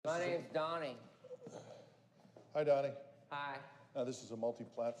name's Donnie. Hi, Donnie. Hi. Now, this is a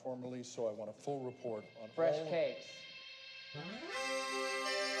multi-platform release, so I want a full report on Fresh all... cakes.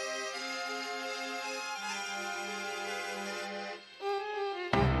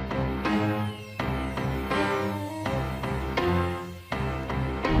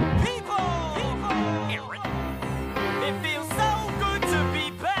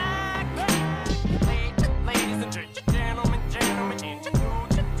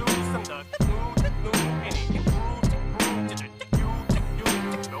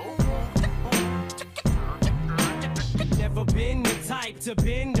 To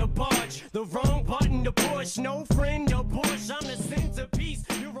bend or budge, the wrong button to push, no friend to push. I'm the centerpiece,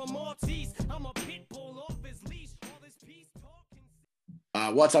 you're a Maltese, I'm a pit bull off his leash. All this peace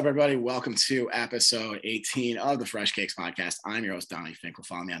talking. What's up, everybody? Welcome to episode 18 of the Fresh Cakes podcast. I'm your host, Donnie Finkel.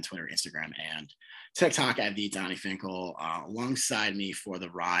 Follow me on Twitter, Instagram, and TikTok at the Donnie Finkel. Alongside me for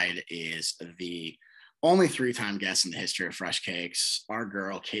the ride is the only three-time guest in the history of Fresh Cakes, our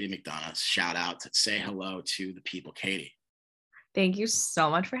girl, Katie McDonough. Shout out, say hello to the people, Katie. Thank you so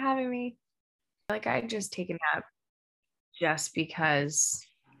much for having me. I just take a nap just because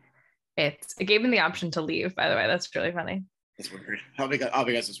it gave me the option to leave, by the way. That's really funny. That's weird. How big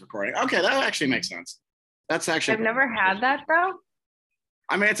is this recording? Okay, that actually makes sense. That's actually... I've never had that, though.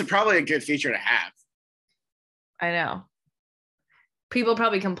 I mean, it's probably a good feature to have. I know. People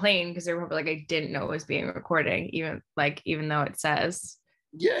probably complain because they're probably like, I didn't know it was being recorded, even though it says.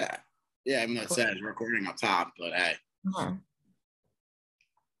 Yeah. Yeah, even though it says recording up top, but hey. Uh-huh.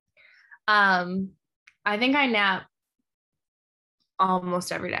 I think I nap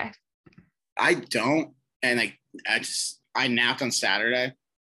almost every day. I don't, and I napped on Saturday,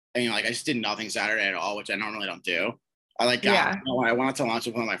 and I just did nothing Saturday at all, which I normally don't do. I went to lunch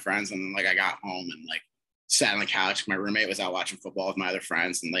with one of my friends, and then I got home and sat on the couch. My roommate was out watching football with my other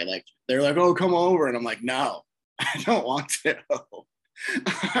friends, and they're like, "Oh, come over," and I'm like, "No, I don't want to.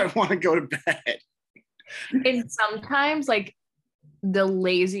 I want to go to bed." And sometimes the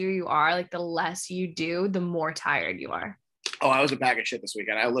lazier you are, the less you do, the more tired you are. Oh, I was a bag of shit this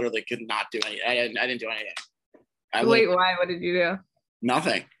weekend. I literally could not do anything. I didn't do anything. Wait, why? What did you do?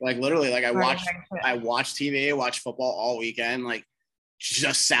 Nothing. I watched TV, watched football all weekend.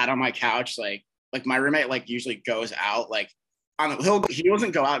 Just sat on my couch. My roommate usually goes out. He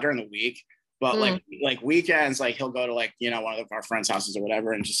doesn't go out during the week, but weekends he'll go to one of our friends' houses or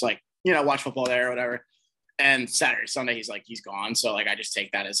whatever, and just watch football there or whatever. And Saturday, Sunday, he's gone. So I just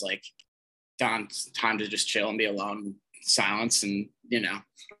take that as time to just chill and be alone, silence, and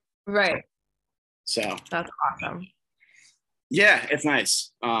Right. So that's awesome. Yeah, it's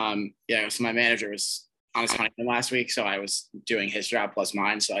nice. So my manager was on his honeymoon last week, so I was doing his job plus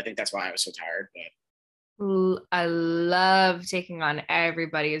mine. So I think that's why I was so tired. But I love taking on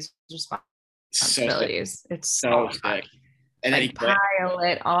everybody's responsibilities. It's so sick. And then he quit. Pile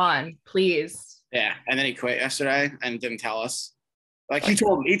it on, please. Yeah, and then he quit yesterday and didn't tell us. He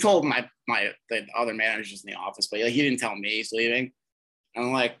told the other managers in the office, but he didn't tell me he's leaving. And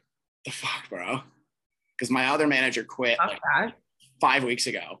I'm like, the fuck, bro? Because my other manager quit 5 weeks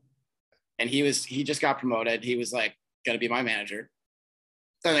ago, and he just got promoted. He was gonna be my manager.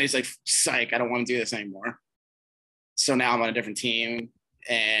 And then he's like, psych, I don't want to do this anymore. So now I'm on a different team,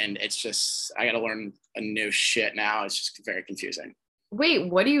 and it's just I got to learn a new shit now. It's just very confusing.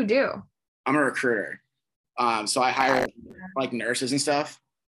 Wait, what do you do? I'm a recruiter. So I hire nurses and stuff.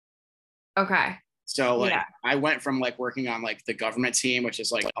 Okay. So I went from working on the government team, which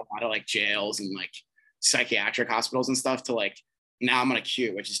is a lot of jails and psychiatric hospitals and stuff, to now I'm on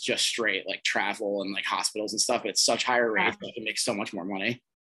acute, which is just straight travel and hospitals and stuff. But it's such higher rates that I can make so much more money.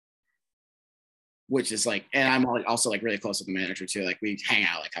 Which is and I'm also really close with the manager too. We hang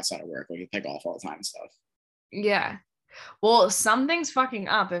out outside of work. We play golf all the time and stuff. Yeah. Well, something's fucking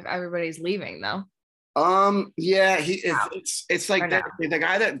up if everybody's leaving, though. Yeah, it's the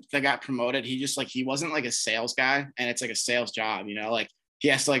guy that got promoted. He just he wasn't a sales guy, and it's a sales job, he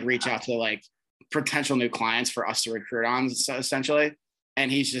has to reach out to potential new clients for us to recruit on, essentially. And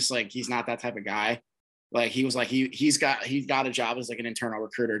he's just he's not that type of guy. He was he got a job as an internal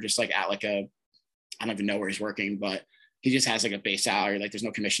recruiter, just at I don't even know where he's working, but he just has a base salary. There's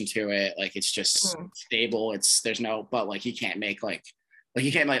no commission to it. It's just stable. There's no, but he can't make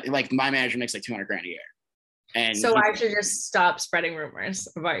he can't my manager makes $200,000 a year. And so I should just stop spreading rumors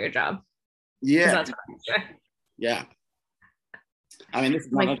about your job. Yeah. That's yeah. I mean,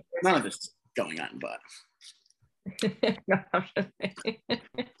 none of this is going on, but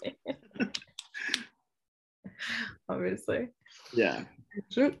obviously. Yeah.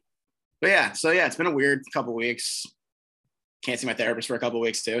 But yeah, it's been a weird couple weeks. can't see my therapist for a couple of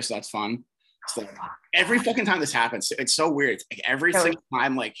weeks too, so that's fun. So every fucking time this happens, it's so weird. It's like every single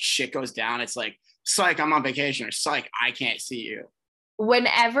time like shit goes down, it's like, psych, I'm on vacation, or psych, I can't see you.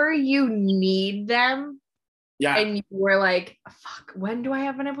 Whenever you need them, Yeah. and you were like, fuck, when do I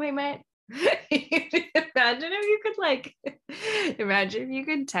have an appointment? Imagine if you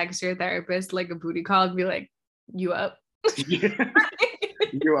could text your therapist like a booty call and be like, you up?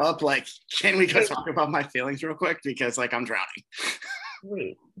 You up? Like, can we go talk about my feelings real quick? Because like I'm drowning.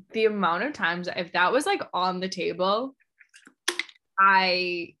 Wait, the amount of times if that was like on the table,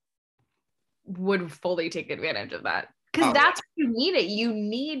 I would fully take advantage of that. Because that's when you need it. You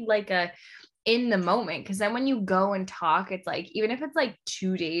need like a in the moment. Because then when you go and talk, it's like, even if it's like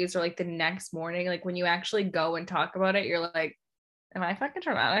 2 days or like the next morning, like when you actually go and talk about it, you're like, am I fucking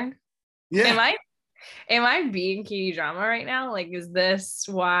dramatic? Yeah. Am I being Katie Drama right now? Like, is this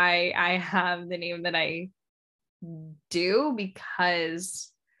why I have the name that I do?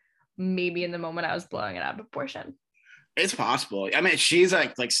 Because maybe in the moment I was blowing it out of proportion. It's possible. I mean, she's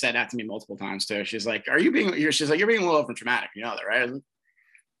like said that to me multiple times too. She's like, she's like, you're being a little over dramatic. You know that, right?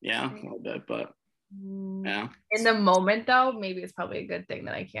 Yeah, a little bit, but yeah. In the moment though, maybe it's probably a good thing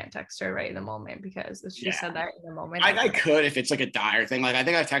that I can't text her right in the moment, because if she said that in the moment, I could if it's like a dire thing. Like I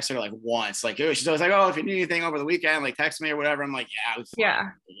think I've texted her like once. Like she's always like, oh, if you need anything over the weekend, like text me or whatever. I'm like, yeah.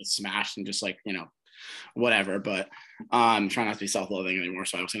 Get smashed and just like, you know, whatever. But I'm trying not to be self-loathing anymore.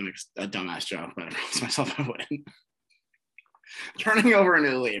 So I was gonna make a dumbass joke, but I promised myself I wouldn't. Turning over a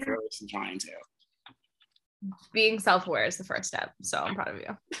new leaf, or at least I'm trying to. Being self-aware is the first step. So I'm proud of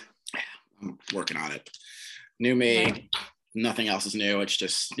you. Yeah, I'm working on it. New me, nothing else is new. It's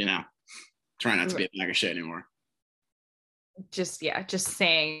just, you know, trying not to be a bag of shit anymore. Just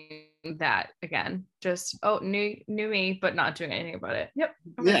saying that again. Just new me, but not doing anything about it. Yep.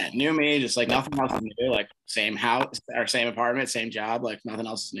 Okay. Yeah, new me, just like nothing else is new. Like same house or same apartment, same job. Like nothing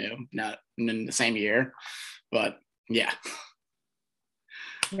else is new. Not in the same year, but yeah.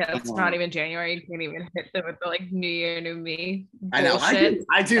 Yeah, it's not even January. You can't even hit them with the like new year, new me. I know.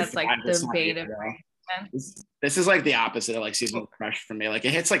 I do. That's like the bait of this is like the opposite of like seasonal depression for me. Like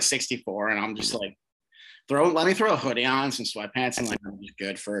it hits like 64, and I'm just like, let me throw a hoodie on, some sweatpants, and like I'm just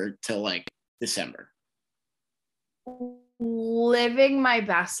good for till like December. Living my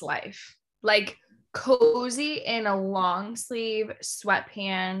best life, like cozy in a long sleeve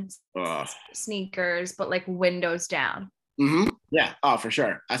sweatpants, sneakers, but like windows down. Mm-hmm. Yeah. Oh, for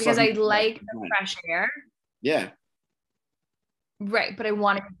sure. Because I like the fresh air. Yeah. Right, but I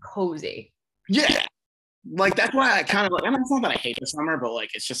want to be cozy. Yeah. Like that's why I kind of like. I mean, it's not that I hate the summer, but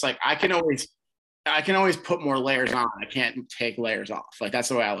like it's just like I can always put more layers on. I can't take layers off. Like that's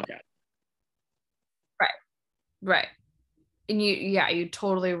the way I look at it. Right. And you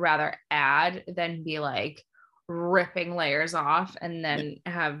totally rather add than be like ripping layers off and then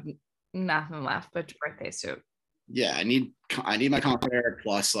have nothing left but your birthday suit. Yeah, I need my comforter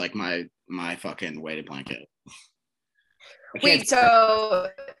plus like my fucking weighted blanket. Wait, so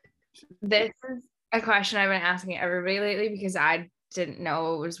this is a question I've been asking everybody lately because I didn't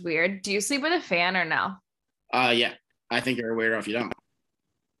know it was weird. Do you sleep with a fan or no? Yeah. I think you're a weirdo if you don't.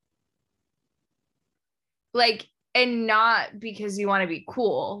 Like, and not because you want to be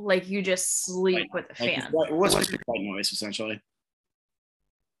cool. Like you just sleep with a fan. What's white noise essentially?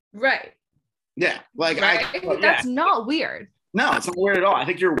 Right. Yeah, like right? That's not weird. No, it's not weird at all. I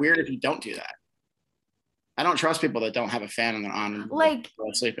think you're weird if you don't do that. I don't trust people that don't have a fan on like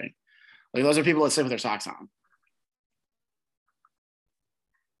while sleeping. Like those are people that sleep with their socks on.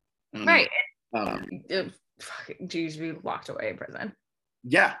 Right. Geez, we locked away in prison.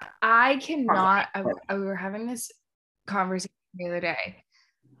 Yeah. I cannot. We were having this conversation the other day.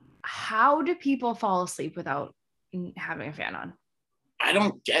 How do people fall asleep without having a fan on? I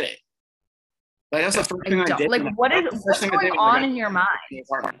don't get it. Like that's the first thing I did. Like what's going on in your mind? It's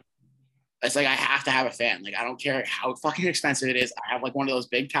like I have to have a fan. Like I don't care how fucking expensive it is. I have like one of those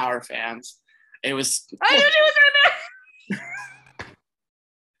big tower fans. It was. I knew she was in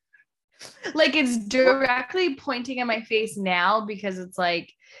there. Like it's directly pointing at my face now because it's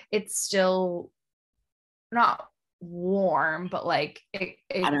like it's still not warm, but like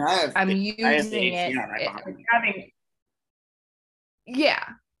I'm using it. Yeah.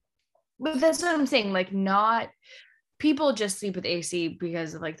 But that's what I'm saying. Like, not people just sleep with AC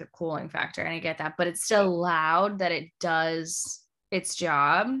because of like the cooling factor, and I get that, but it's still loud that it does its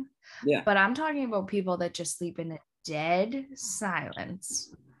job. Yeah. But I'm talking about people that just sleep in a dead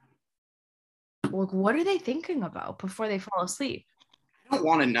silence. Like, what are they thinking about before they fall asleep? I don't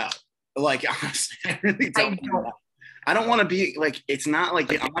want to know. Like, honestly, I really don't. I don't want to be like. It's not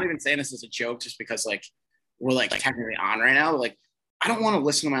like I'm not even saying this as a joke, just because like we're like technically on right now. But like, I don't want to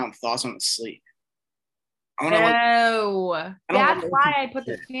listen to my own thoughts when I'm asleep. No, that's why I put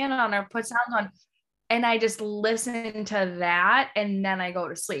the fan on or put sound on, and I just listen to that, and then I go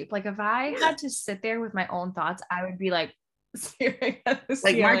to sleep. Like if I had to sit there with my own thoughts, I would be like staring at the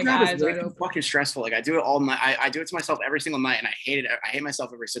like my job is right fucking stressful. Like I do it all night. I do it to myself every single night, and I hate it. I hate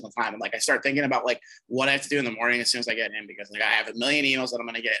myself every single time. And like I start thinking about like what I have to do in the morning as soon as I get in, because like I have a million emails that I'm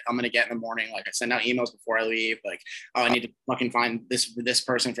gonna get in the morning. Like I send out emails before I leave. Like, oh, I need to fucking find this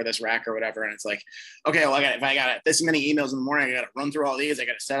person for this rack or whatever. And it's like, okay, well if I got this many emails in the morning, I got to run through all these. I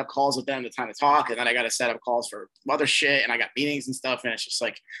got to set up calls with them, the time to talk, and then I got to set up calls for other shit, and I got meetings and stuff. And it's just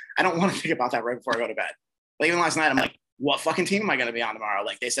like I don't want to think about that right before I go to bed. Like even last night, I'm like, what fucking team am I going to be on tomorrow?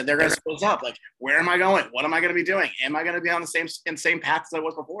 Like they said they're going to split up. Like where am I going? What am I going to be doing? Am I going to be on the same path as I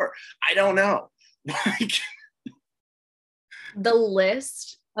was before? I don't know. Like the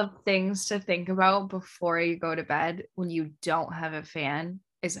list of things to think about before you go to bed when you don't have a fan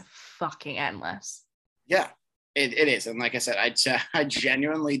is fucking endless. Yeah, it is. And like I said, I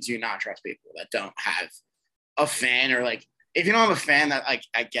genuinely do not trust people that don't have a fan, or like if you don't have a fan, that like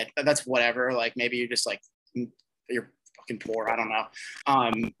I get that, that's whatever. Like maybe you're just like you're fucking poor. I don't know.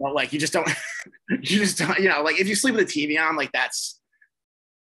 But like you just don't, you know, like if you sleep with the TV on, like that's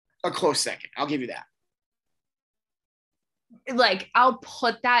a close second. I'll give you that. Like I'll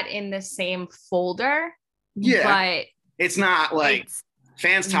put that in the same folder. Yeah. But it's not like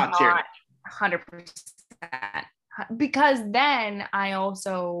fans top tier. 100%. Because then I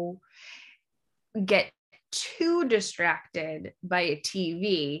also get too distracted by a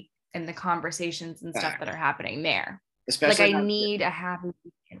TV and the conversations and stuff that are happening there. Especially like I need a happy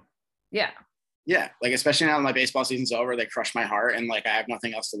weekend. Yeah. Yeah. Like, especially now that my baseball season's over, they crush my heart and like I have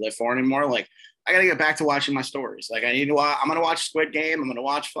nothing else to live for anymore. Like I gotta get back to watching my stories. Like I need to I'm gonna watch Squid Game. I'm gonna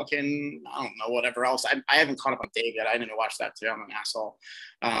watch fucking, I don't know, whatever else. I haven't caught up on Dave yet. I need to watch that too. I'm an asshole.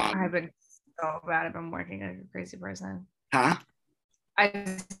 I've been so bad. I've been working like a crazy person. Huh?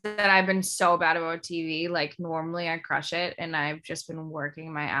 I said I've been so bad about TV. Like normally I crush it, and I've just been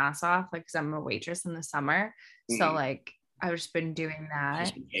working my ass off, like because I'm a waitress in the summer. So like I've just been doing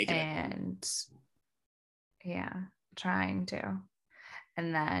that, and yeah, trying to,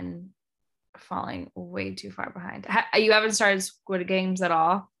 and then falling way too far behind. You haven't started Squid Games at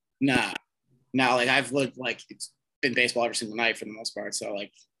all? Nah, no. Like I've lived like it's been baseball every single night for the most part. So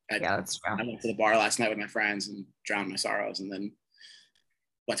like yeah, that's true. I went to the bar last night with my friends and drowned my sorrows, and then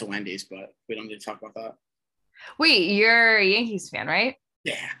went to Wendy's, but we don't need to talk about that. Wait, you're a Yankees fan, right?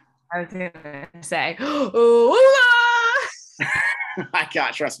 Yeah. I was gonna say, oh,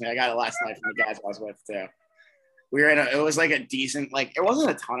 trust me, I got it last night from the guys I was with too. We were it was like a decent, like it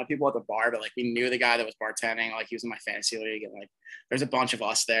wasn't a ton of people at the bar, but like we knew the guy that was bartending, like he was in my fantasy league, and like there's a bunch of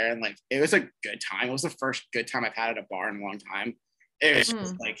us there, and like it was a good time. It was the first good time I've had at a bar in a long time. It was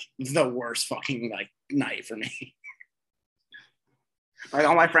just like the worst fucking like night for me. Like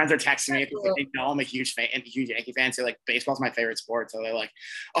all my friends are texting me. Like, they know I'm a huge Yankee fan. So like baseball's my favorite sport. So they're like,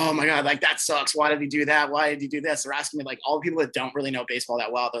 "Oh my god, like that sucks. Why did he do that? Why did he do this?" They're asking me like all the people that don't really know baseball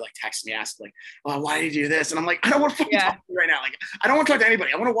that well. They're like texting me, asking like, "Oh, why did he do this?" And I'm like, I don't want to fucking talk to you right now. Like I don't want to talk to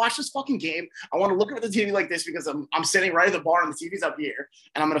anybody. I want to watch this fucking game. I want to look at the TV like this because I'm sitting right at the bar and the TV's up here,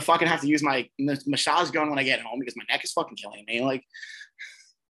 and I'm gonna fucking have to use my massage gun when I get home because my neck is fucking killing me. Like.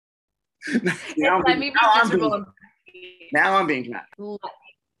 Now I'm being dramatic.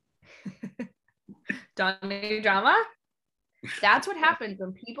 Donnie drama. That's what happens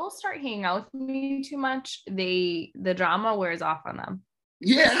when people start hanging out with me too much. The drama wears off on them.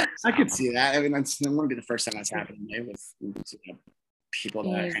 Yeah, I could see that. I mean, that wouldn't be the first time that's happened to me with people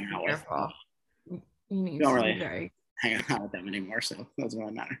that I hang out with. You don't really hang out with them anymore, so it doesn't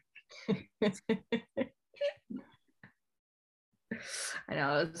really matter. I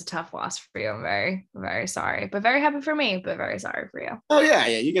know it was a tough loss for you. I'm very, very sorry, but very happy for me, but very sorry for you. Oh yeah.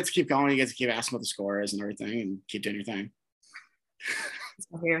 You get to keep going. You get to keep asking what the score is and everything and keep doing your thing. It's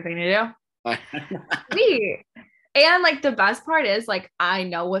my favorite thing to do. And like the best part is like, I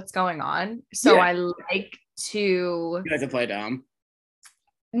know what's going on. So I like to. You like to play dumb?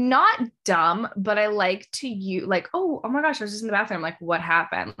 Not dumb, but I like to like, oh my gosh, I was just in the bathroom. Like what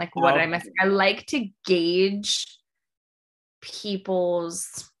happened? Like what did I miss? I like to gauge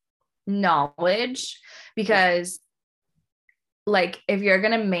people's knowledge because like if you're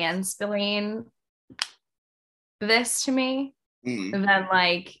gonna mansplain this to me then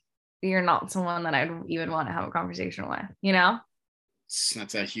like you're not someone that I'd even want to have a conversation with, you know?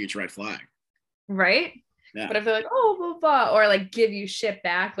 That's a huge red flag, right? Yeah. But if they're like, oh, blah, blah, or like give you shit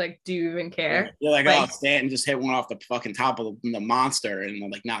back, like, do you even care? You're like, oh, Stanton just hit one off the fucking top of the monster.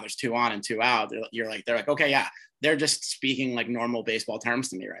 And like, now there's 2 on and 2 out. They're like, okay, yeah. They're just speaking like normal baseball terms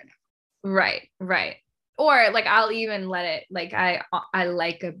to me right now. Right. Or like, I'll even let it, like, I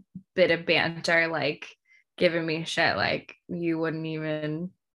like a bit of banter, like giving me shit, like you wouldn't even,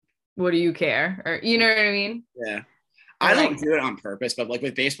 what do you care? Or, you know what I mean? Yeah. I don't do it on purpose, but like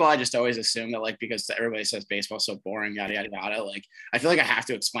with baseball, I just always assume that like, because everybody says baseball's so boring, yada, yada, yada. Like, I feel like I have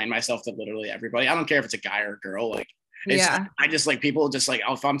to explain myself to literally everybody. I don't care if it's a guy or a girl. Like, I just like people just like,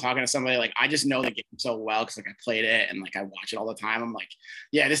 oh, if I'm talking to somebody, like I just know the game so well because like I played it and like I watch it all the time. I'm like,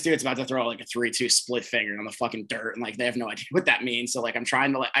 yeah, this dude's about to throw like a 3-2 split finger on the fucking dirt, and like they have no idea what that means. So like I'm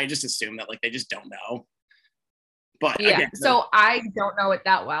trying to like, I just assume that like they just don't know. But yeah, again, so I don't know it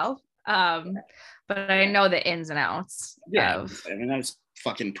that well. But I know the ins and outs. Yeah, I mean that was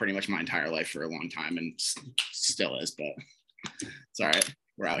fucking pretty much my entire life for a long time, and still is. But it's all right.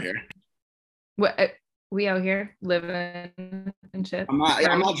 We're out here. What? We out here living and shit. I'm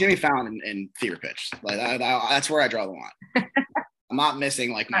not Jimmy Fallon in Fever Pitch. Like that's where I draw the line. I'm not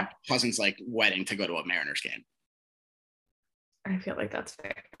missing like my cousin's like wedding to go to a Mariners game. I feel like that's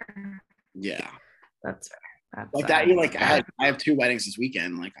fair. Yeah, that's fair. Like that, you like I have 2 weddings this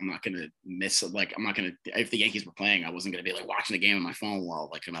weekend. Like I'm not gonna miss. Like I'm not gonna. If the Yankees were playing, I wasn't gonna be like watching the game on my phone while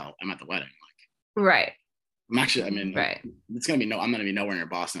like I'm at the wedding. Like right. I'm actually. I mean, right. It's gonna be I'm gonna be nowhere near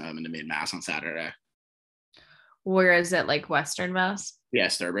Boston. I'm gonna be in Mass on Saturday. Where is it? Like Western Mass? Yeah,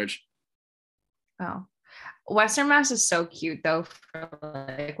 Sturbridge. Oh, Western Mass is so cute though for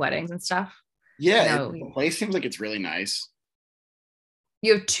like weddings and stuff. Yeah, the place seems like it's really nice.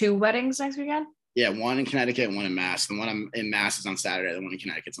 You have 2 weddings next weekend? Yeah, one in Connecticut and one in Mass. The one I'm in Mass is on Saturday. The one in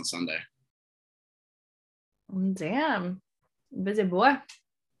Connecticut's on Sunday. Damn, busy boy.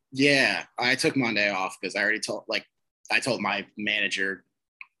 Yeah, I took Monday off because I told my manager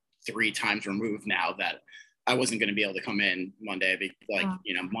 3 times removed now that I wasn't going to be able to come in Monday,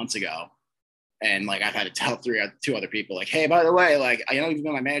 months ago. And like I've had to tell 2 other people, like, hey, by the way, like I know you've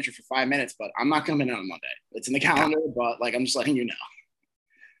been my manager for 5 minutes, but I'm not coming in on Monday. It's in the calendar, but like I'm just letting you know.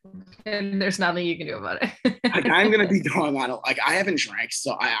 And there's nothing you can do about it. Like I'm gonna be going on like I haven't drank,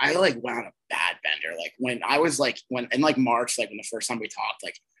 so I like went on a bad bender. Like when I was like in like March, like when the first time we talked,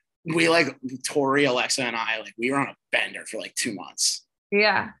 like we like Tori, Alexa, and I like we were on a bender for like 2 months.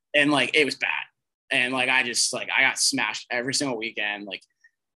 Yeah. And like it was bad. And like I got smashed every single weekend. Like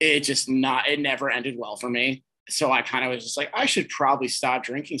it never ended well for me. So I kind of was just like, I should probably stop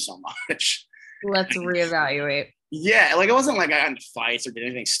drinking so much. Let's reevaluate. Yeah, like it wasn't like I got into fights or did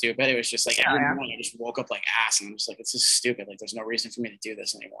anything stupid. It was just like every morning I just woke up like ass, and I'm just like, it's just stupid. Like there's no reason for me to do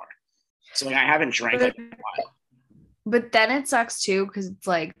this anymore. So like I haven't drank like in a while. But then it sucks too, because it's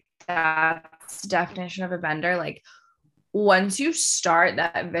like that's the definition of a bender. Like once you start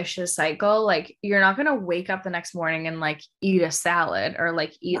that vicious cycle, like you're not gonna wake up the next morning and like eat a salad or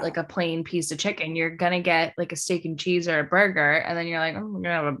like eat like a plain piece of chicken. You're gonna get like a steak and cheese or a burger, and then you're like, I'm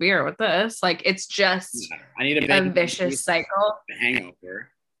gonna have a beer with this. Like it's just I need a vicious cycle. Hangover.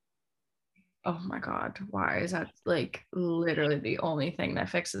 Oh my god, why is that like literally the only thing that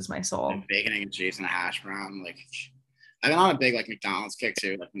fixes my soul? Like bacon, egg, and cheese, and a hash brown. Like I've been on a big like McDonald's kick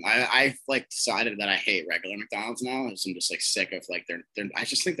too. Like I've like decided that I hate regular McDonald's now. I'm just like sick of like their I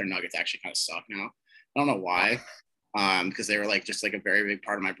just think their nuggets actually kind of suck now. I don't know why. Because they were like just like a very big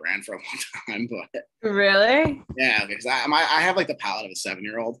part of my brand for a long time. But really? Yeah, because I have like the palate of a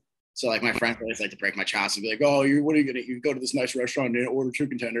 7-year-old. So like my friends always like to break my chops and be like, oh, what are you gonna you go to this nice restaurant and order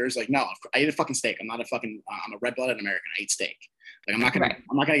chicken tenders? Like, no, I eat a fucking steak. I'm a red-blooded American. I eat steak. Like I'm not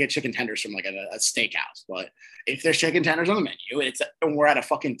gonna get chicken tenders from like a steakhouse. But if there's chicken tenders on the menu and we're at a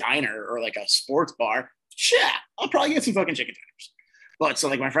fucking diner or like a sports bar, yeah, I'll probably get some fucking chicken tenders. But so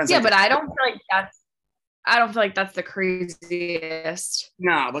like my friends, but I don't feel like that's the craziest.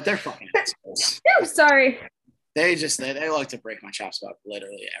 No, but they're fucking assholes. No, sorry. They like to break my chops about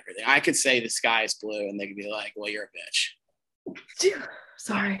literally everything. I could say the sky is blue and they could be like, well, you're a bitch.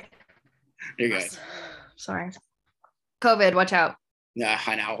 Sorry. You're good. Sorry. COVID, watch out. Yeah,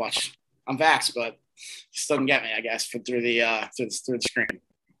 I know. Watch. I'm vaxxed, but still can get me, I guess, through the screen.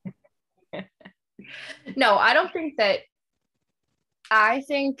 No, I don't think that. I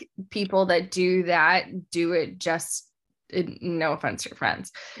think people that do that do it just, no offense to your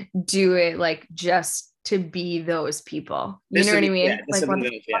friends, do it like just to be those people. You know what I mean? Yeah, like what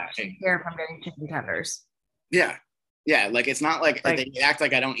the fuck do you care if I'm getting chicken tenders? Yeah. Yeah. Like it's not like they act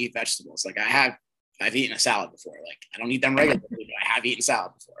like I don't eat vegetables. Like I've eaten a salad before. Like I don't eat them regularly, but I have eaten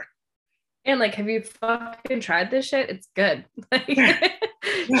salad before. And like, have you fucking tried this shit? It's good.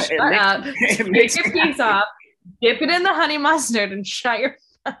 Shut up. Take your piece off, dip it in the honey mustard, and shut your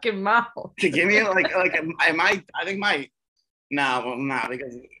fucking mouth. Give me I think my no, not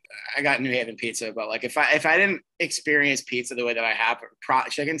because I got New Haven pizza, but like if I didn't experience pizza the way that I have,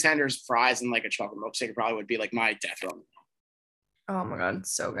 chicken tenders, fries, and like a chocolate milkshake probably would be like my death row. Oh my god,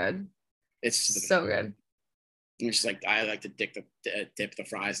 so good. It's so good. It's just like I like to dip the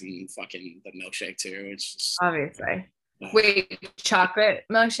fries and fucking the milkshake too. It's just obviously. Wait, chocolate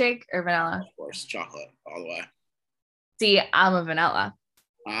milkshake or vanilla? Of course, chocolate all the way. See, I'm a vanilla.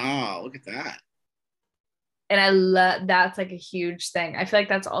 Oh, look at that. And I love that's like a huge thing. I feel like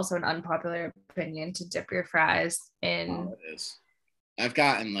that's also an unpopular opinion to dip your fries in. Oh, it is. I've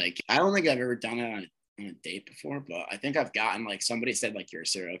gotten like I don't think I've ever done it on a date before, but I think I've gotten like somebody said like you're a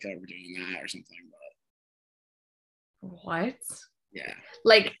serial killer for doing that or something. But what? Yeah.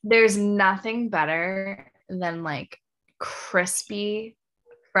 Like there's nothing better than like crispy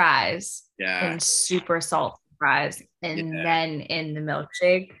fries and super salty fries and then in the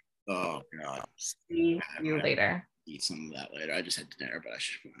milkshake. Oh god. See you later. Eat some of that later. I just had dinner, but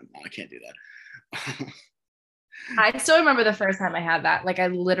I can't do that. I still remember the first time I had that. Like I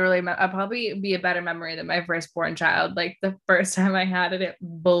literally, I'll probably be a better memory than my firstborn child. Like the first time I had it, it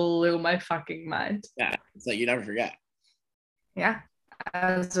blew my fucking mind. Yeah, it's like you never forget. Yeah,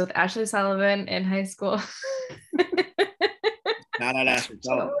 I was with Ashley Sullivan in high school. Not at Ashley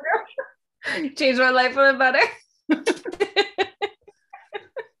Sullivan. Changed my life for the better.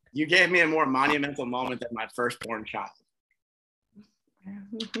 You gave me a more monumental moment than my firstborn child.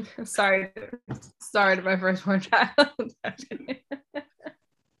 Sorry to my firstborn child. I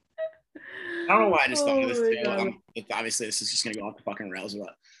don't know why I just thought of this too. Obviously, this is just gonna go off the fucking rails.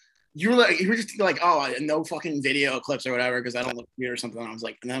 But you were just like, oh, no fucking video clips or whatever because I don't look weird or something. And I was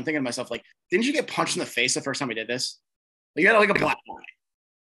like, and then I'm thinking to myself, like, didn't you get punched in the face the first time we did this? Like, you had like a black eye.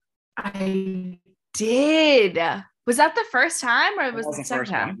 I did. Was that the first time or was it the second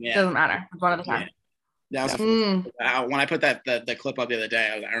time? Yeah. Doesn't matter. It was one of the time. Yeah. That was when I put the clip up the other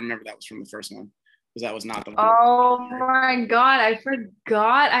day. I remember that was from the first one because that was not the one. Oh my god, I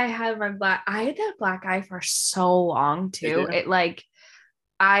forgot I had that black eye for so long too. It like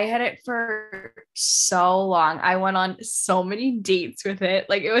I had it for so long. I went on so many dates with it.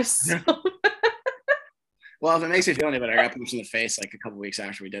 Like it was so Well, if it makes you feel any better, I got punched in the face like a couple weeks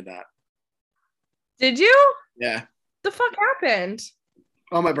after we did that. Did you? Yeah. The fuck happened?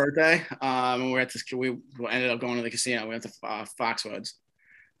 On my birthday, we ended up going to the casino. We went to Foxwoods,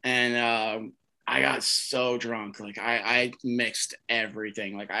 and I got so drunk. Like I mixed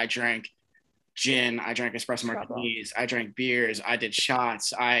everything. Like I drank gin, I drank espresso martinis, I drank beers, I did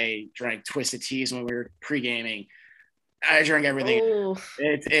shots, I drank twisted teas when we were pre-gaming. I drank everything.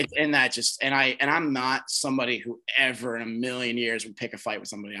 It's in that just and I'm not somebody who ever in a million years would pick a fight with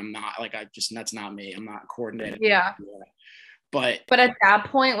somebody. I'm not like that's not me. I'm not coordinated. Yeah. But at that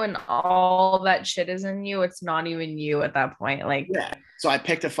point, when all that shit is in you, it's not even you at that point. Like yeah. So I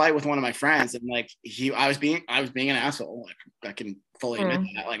picked a fight with one of my friends, and like I was being an asshole. Like I can fully admit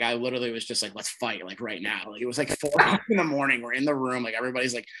that. Like I literally was just like, let's fight like right now. Like it was like 4 in the morning. We're in the room. Like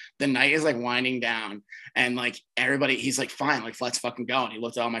everybody's like the night is like winding down, and like everybody, he's like, fine, like let's fucking go. And he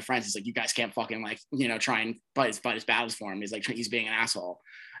looked at all my friends. He's like, you guys can't fucking like try and fight his battles for him. He's like he's being an asshole.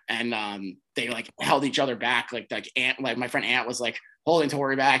 And they like held each other back. Like my friend Ant was like holding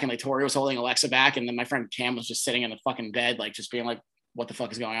Tori back, and like Tori was holding Alexa back, and then my friend Cam was just sitting in the fucking bed, like just being like, "What the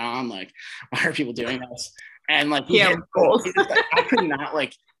fuck is going on? Like, why are people doing this?" And like, I could not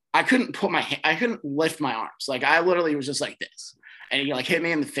like, I couldn't lift my arms. Like, I literally was just like this, and he like hit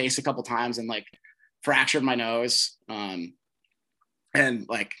me in the face a couple times, and like fractured my nose, and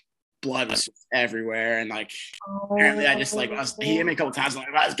like. Blood was just everywhere, and like apparently I just like he hit me a couple times, like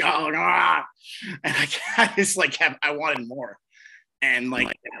let's go, come on, and I just like I wanted more, and like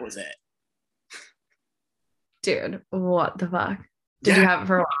that was it. Dude, what the fuck? Did you have it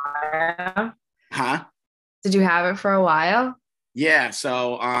for a while? Huh? Did you have it for a while? Yeah,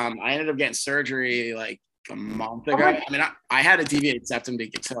 so I ended up getting surgery like a month ago. I mean, I had a deviated septum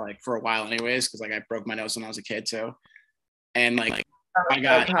like for a while, anyways, because like I broke my nose when I was a kid too, and like.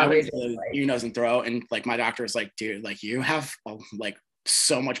 I went to nose and throat, and like my doctor was like, dude, like you have like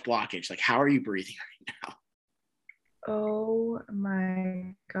so much blockage. Like, how are you breathing right now? Oh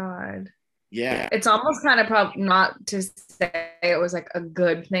my god. Yeah. It's almost kind of probably not to say it was like a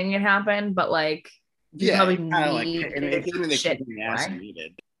good thing it happened, but like probably it gave me the kick in the ass I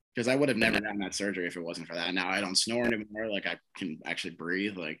needed, because I would have never done that surgery if it wasn't for that. Now I don't snore anymore. Like I can actually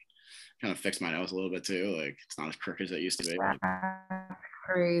breathe. Like. Kind of fixed my nose a little bit too. Like it's not as crooked as it used to be.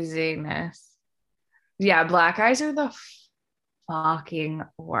 Craziness. Yeah, black eyes are the fucking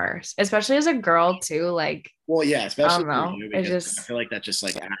worst, especially as a girl too. Like, well, yeah, especially I don't know. for you, It because just, I feel like that just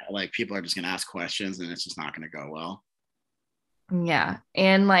like people are just gonna ask questions and it's just not gonna go well. yeah.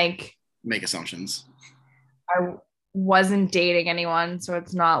 And like, Make assumptions. I wasn't dating anyone, so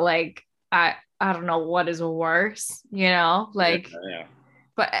it's not like I don't know what is worse, you know? Like, yeah.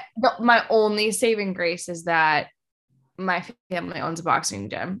 but my only saving grace is that my family owns a boxing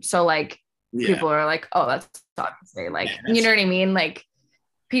gym. So like people are like, oh, that's obviously like, you know what I mean? Like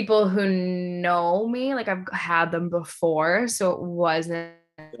people who know me, like I've had them before. So it wasn't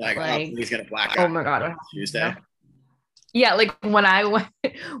like oh, he's got a black eye. Oh my God. Tuesday. Yeah. Like when I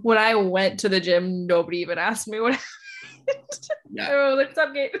went to the gym, nobody even asked me what yeah. Oh, what's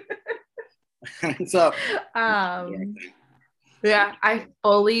up, Gabe? So yeah, I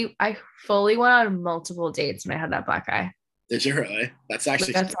fully went on multiple dates when I had that black eye. Did you really? That's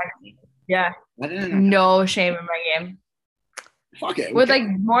actually yeah. No shame in my game. Fuck it. With like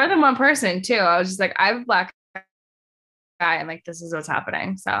more than one person too. I was just like, I have a black eye, and like this is what's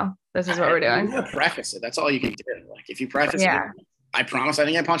happening. So this is what we're doing. You preface it. That's all you can do. Like if you preface it, I promise I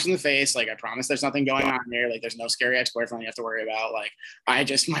didn't get punched in the face. Like I promise there's nothing going on here. Like there's no scary ex-boyfriend you have to worry about. Like my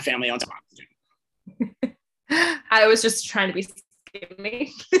family owns a boxing gym. I was just trying to be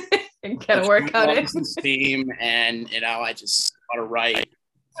skinny and get a workout in. Steam, and I just got it right.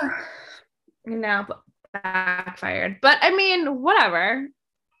 No, backfired. But I mean, whatever.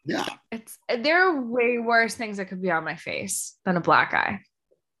 Yeah. There are way worse things that could be on my face than a black eye.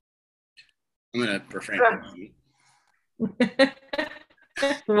 I'm gonna refrain from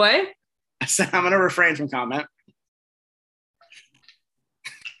What? I said I'm gonna refrain from comment.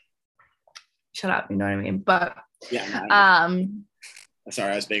 Shut up, you know what I mean? But yeah.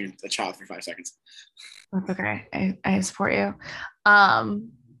 Sorry, I was being a child for 5 seconds. That's okay. I support you.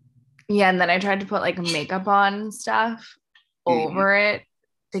 Yeah, and then I tried to put like makeup on and stuff over it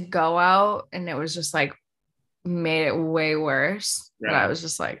to go out, and it was just like made it way worse. Right. But I was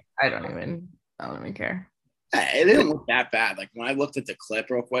just like, I don't even care. It didn't look that bad. Like when I looked at the clip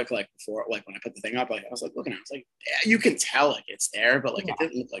real quick, like before, like when I put the thing up, like I was like looking at it, I was like, yeah, you can tell like it's there, but like it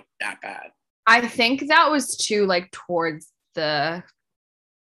didn't look like that bad. I think that was too like towards the,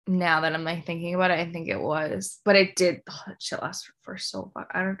 now that I'm like thinking about it, I think it was, but it did, shit last for so long.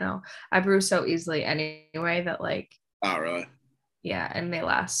 I don't know. I bruise so easily anyway that like, oh really? Yeah, and they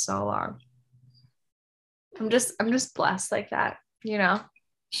last so long. I'm just blessed like that, you know.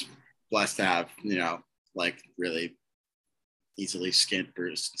 Blessed to have, like really easily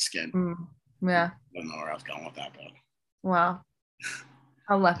bruised skin. Yeah. I don't know where I was going with that, but wow.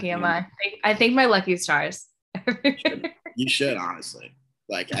 How lucky am I? I think my lucky stars. You should honestly.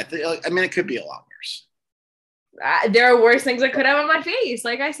 Like I think, I mean, it could be a lot worse. There are worse things I could have on my face,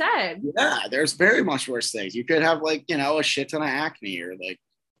 like I said. Yeah, there's very much worse things. You could have like, a shit ton of acne or like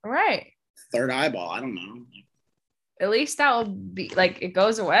right. Third eyeball. I don't know. At least that will be like it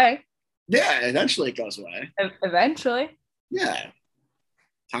goes away. Yeah, eventually it goes away. Eventually. Yeah.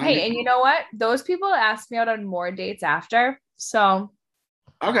 Hey, and you know what? Those people asked me out on more dates after. So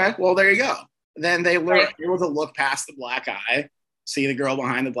okay, well there you go. Then they were able to look past the black eye, see the girl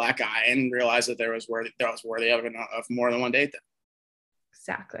behind the black eye, and realize that there was worthy of more than one date. Then.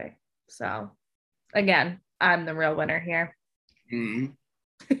 Exactly. So, again, I'm the real winner here. Mm-hmm.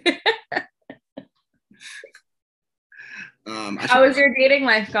 How is your dating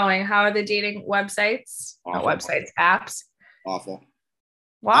life going? How are the dating websites? Not websites, apps. Awful.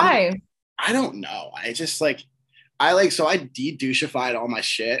 Why? I don't know. I just so I de-douchified all my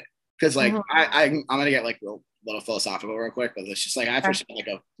shit because I'm gonna get like real little philosophical real quick, but it's just like I first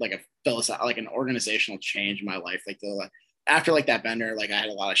like an organizational change in my life. After like that bender, like I had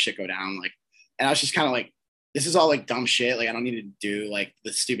a lot of shit go down, like, and I was just kind of like, this is all like dumb shit. Like I don't need to do like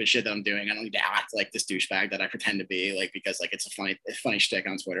the stupid shit that I'm doing. I don't need to act like this douchebag that I pretend to be, like, because like it's a funny shtick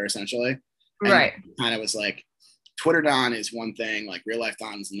on Twitter essentially. And right. Kind of was like, Twitter Don is one thing, like real life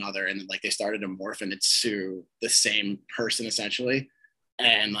Don is another, and then like they started to morph into the same person essentially,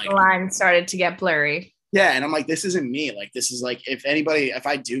 and like the line started to get blurry. Yeah, and I'm like, this isn't me. Like this is like if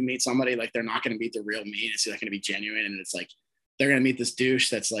I do meet somebody, like they're not going to meet the real me. It's not going to be genuine, and it's like they're going to meet this douche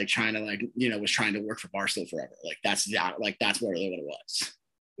that's like trying to like was trying to work for Barstool forever. Like that's really what it was.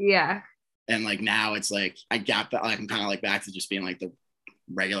 Yeah. And like now it's like I'm kind of like back to just being like the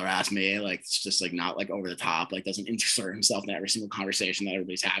regular ass me, like it's just like not like over the top, like doesn't insert himself in every single conversation that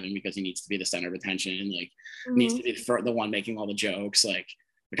everybody's having because he needs to be the center of attention, like needs to be the one making all the jokes. Like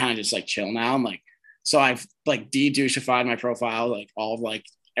we're kind of just like chill now. I'm like, so I've like de-douchified my profile, like all of like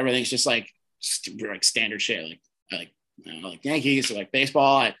everything's just like standard shit, like Yankees or like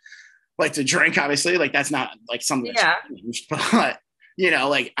baseball. like to drink, obviously, like that's not like something that's changed, but you know,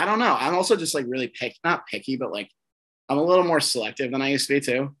 like I don't know. I'm also just like really not picky, but like I'm a little more selective than I used to be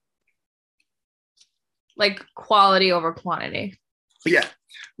too. Like quality over quantity. Yeah.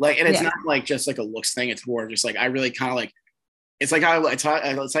 Like, and it's not like just like a looks thing. It's more just like I really kind of like it's like how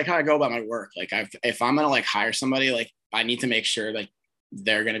it's like how I go about my work. Like if I'm gonna like hire somebody, like I need to make sure like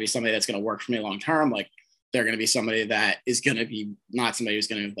they're gonna be somebody that's gonna work for me long term. Like they're gonna be somebody that is gonna be not somebody who's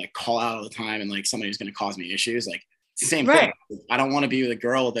gonna like call out all the time and like somebody who's gonna cause me issues. Like it's the same thing. I don't want to be with a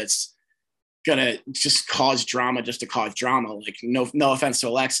girl that's gonna just cause drama just to cause drama. Like no offense to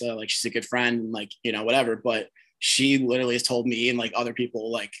Alexa, like she's a good friend and like, you know, whatever, but she literally has told me and like other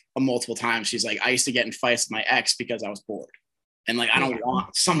people like multiple times, she's like, I used to get in fights with my ex because I was bored. And like I don't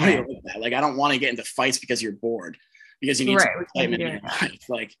want somebody like that. Like I don't want to get into fights because you're bored, because you need some excitement in your life.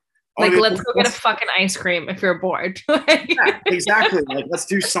 Like let's go get a fucking ice cream if you're bored. Yeah, exactly. Like let's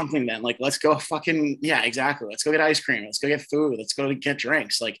do something then. Like let's go fucking exactly. Let's go get ice cream. Let's go get food. Let's go get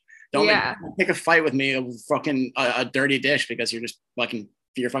drinks. Like don't pick a fight with me of fucking a dirty dish because you're fucking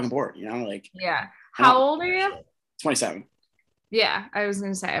bored, you know? Like How old are you? 27. Yeah, I was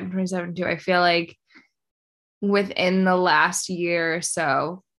gonna say I'm 27 too. I feel like within the last year or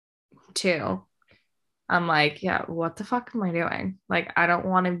so too, I'm like, what the fuck am I doing? Like, I don't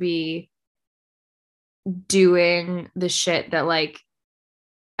want to be doing the shit that like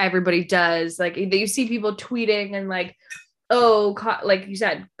everybody does. Like you see people tweeting and like, like you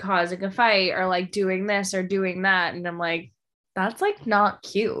said, causing a fight or like doing this or doing that. And I'm like, that's like not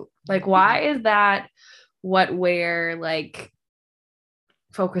cute. Like, why is that what we're like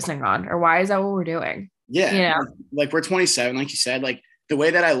focusing on, or why is that what we're doing? Yeah. You know? Like we're 27, like you said, like the way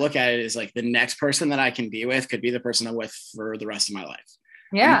that I look at it is like the next person that I can be with could be the person I'm with for the rest of my life.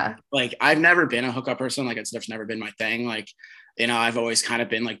 Yeah. Like I've never been a hookup person. Like it's never been my thing. Like, you know, I've always kind of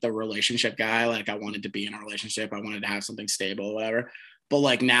been like the relationship guy. Like I wanted to be in a relationship. I wanted to have something stable or whatever. But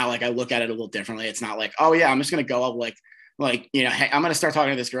like now, like I look at it a little differently. It's not like, oh yeah, I'm just going to go up like, you know, hey, I'm going to start talking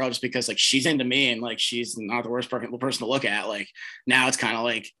to this girl just because like she's into me and like she's not the worst person to look at. Like now it's kind of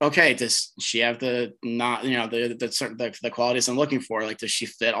like, okay, does she have the qualities I'm looking for? Like, does she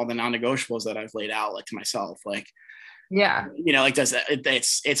fit all the non-negotiables that I've laid out like to myself? Like, you know, like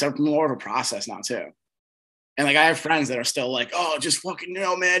it's a more of a process now too. And like I have friends that are still like, oh, just fucking, you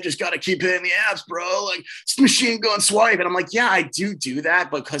know, man, just got to keep hitting the apps, bro. Like it's machine gun swipe. And I'm like, yeah, I do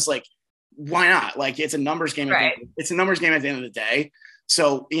that because like, why not? Like it's a numbers game. It's a numbers game at the end of the day.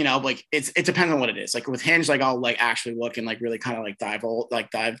 So, you know, like it depends on what it is. Like with Hinge, like I'll like actually look and like really kind of like dive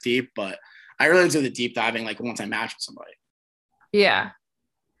deep, but I really do the deep diving like once I match with somebody. Yeah.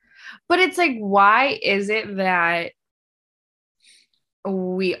 But it's like, why is it that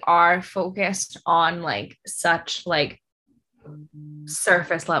we are focused on like such like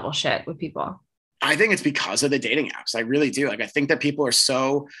surface level shit with people? I think it's because of the dating apps. I really do. Like I think that people are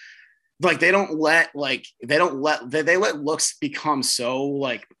so like they let looks become so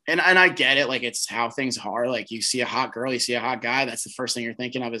like, and I get it, like it's how things are. Like you see a hot girl, you see a hot guy, that's the first thing you're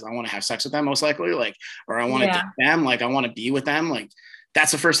thinking of is I want to have sex with them most likely, like, or I want to date them, like I want to be with them, like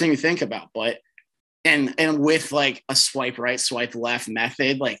that's the first thing you think about. But and with like a swipe right, swipe left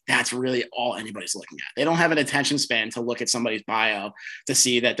method, like that's really all anybody's looking at. They don't have an attention span to look at somebody's bio to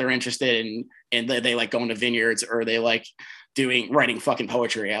see that they're interested in they like going to vineyards or they like writing fucking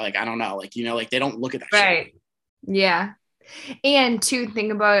poetry. I don't know, like, you know, like they don't look at that shit. Yeah. And to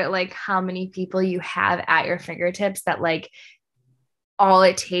think about it, like how many people you have at your fingertips that like all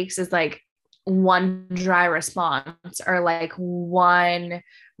it takes is like one dry response or like one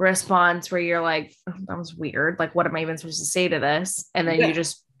response where you're like, oh, that was weird. Like, what am I even supposed to say to this? And then you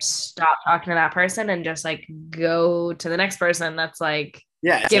just stop talking to that person and just like go to the next person that's like,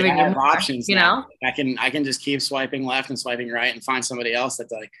 giving you more, options, you know. I can just keep swiping left and swiping right and find somebody else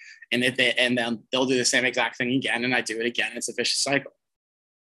that's like, and then they'll do the same exact thing again, and I do it again. It's a vicious cycle.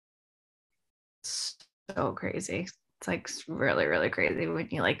 So crazy. It's like really, really crazy when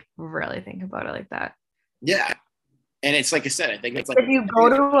you like really think about it like that. Yeah, and it's like I said, I think it's like if you go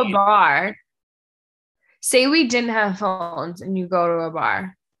to a bar. Say we didn't have phones, and you go to a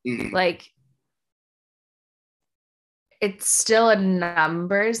bar, like. It's still a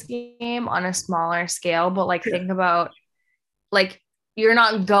numbers game on a smaller scale, but like think about like you're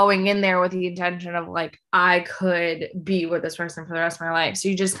not going in there with the intention of like I could be with this person for the rest of my life. So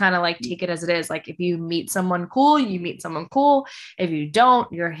you just kind of like take it as it is. Like if you meet someone cool, you meet someone cool. If you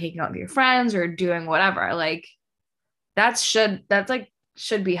don't, you're hanging out with your friends or doing whatever. Like should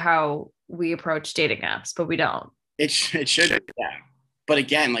be how we approach dating apps, but we don't. It should, yeah. But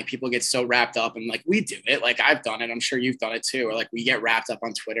again, like people get so wrapped up and like we do it. Like I've done it. I'm sure you've done it too. Or like we get wrapped up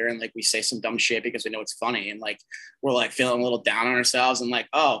on Twitter and like we say some dumb shit because we know it's funny. And like we're like feeling a little down on ourselves and like,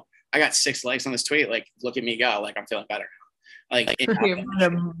 oh, I got 6 likes on this tweet. Like, look at me go. Like I'm feeling better now. Like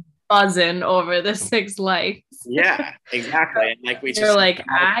you're buzzing over the 6 likes. Yeah, exactly. And like we just you're like,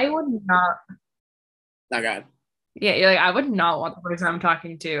 I would not. Oh God. Yeah, you're like, I would not want the person I'm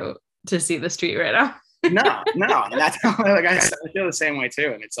talking to see this tweet right now. no. And that's how like I feel the same way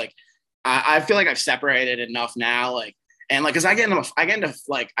too. And it's like I feel like I've separated enough now, like and like because I get into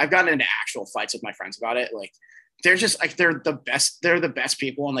like I've gotten into actual fights with my friends about it. Like they're just like they're the best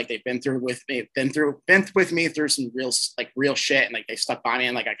people and like they've been with me through some real shit and like they stuck by me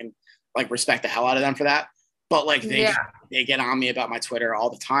and like I can like respect the hell out of them for that. But like they get on me about my Twitter all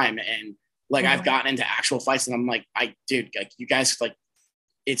the time and like I've gotten into actual fights and I'm like dude, like you guys like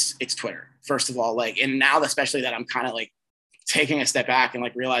it's Twitter first of all, like and now especially that I'm kind of like taking a step back and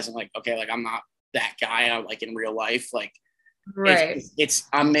like realizing like okay, like I'm not that guy like in real life, like right. It's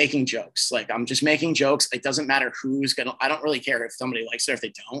I'm making jokes, like I'm just making jokes. It doesn't matter who's gonna, I don't really care if somebody likes it or if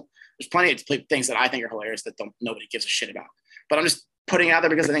they don't. There's plenty of things that I think are hilarious that nobody gives a shit about, but I'm just putting it out there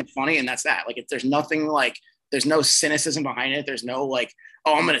because I think it's funny and that's that. Like if there's nothing like there's no cynicism behind it, there's no like,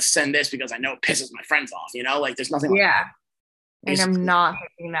 oh, I'm gonna send this because I know it pisses my friends off, you know, like there's nothing like that. And I'm not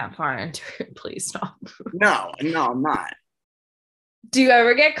thinking that far into it. Please stop. No, I'm not. Do you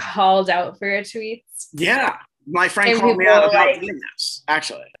ever get called out for your tweets? Yeah. My friend called me out about doing this,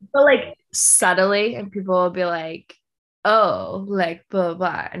 actually. But like subtly, and people will be like, oh, like blah,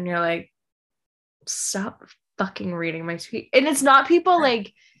 blah. And you're like, stop fucking reading my tweet. And it's not people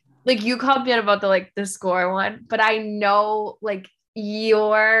like you called me out about the score one, but I know like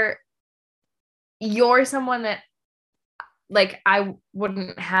you're someone that like I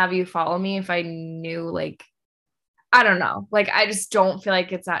wouldn't have you follow me if I knew like I don't know, like I just don't feel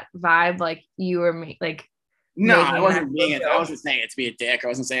like it's that vibe like you or me like. No, I wasn't being it. I wasn't saying it to be a dick. I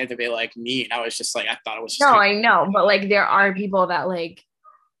wasn't saying it to be like mean. I was just like I thought it was just no, I know, but like there are people that like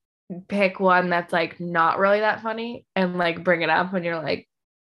pick one that's like not really that funny and like bring it up and you're like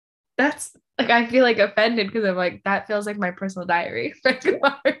that's like I feel like offended because I'm like that feels like my personal diary.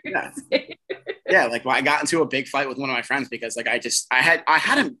 Yeah, like I got into a big fight with one of my friends because like I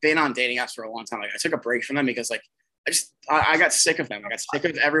hadn't been on dating apps for a long time. Like I took a break from them because like I got sick of them. I got sick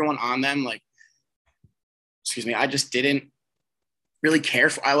of everyone on them. Like, excuse me, I just didn't really care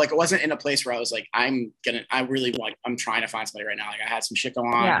for. I like it wasn't in a place where I was like I'm trying to find somebody right now. Like I had some shit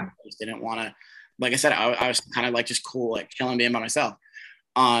going on. Yeah. I just didn't want to. Like I said, I was kind of like just cool, like chilling, being by myself.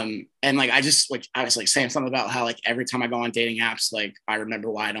 And like I was like saying something about how like every time I go on dating apps, like I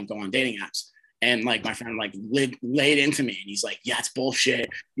remember why I don't go on dating apps. And like my friend like laid into me and he's like, yeah, it's bullshit.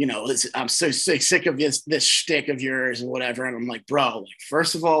 You know, I'm so sick of this shtick of yours or whatever. And I'm like, bro, like,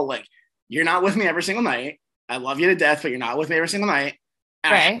 first of all, like you're not with me every single night. I love you to death, but you're not with me every single night.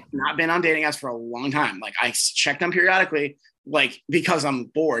 And right. I've not been on dating apps for a long time. Like I check them periodically, like because I'm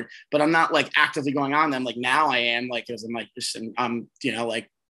bored, but I'm not like actively going on them. Like now I am, like, because I'm like, you know,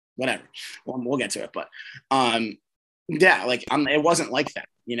 like whatever. Well, we'll get to it, but yeah, like it wasn't like that.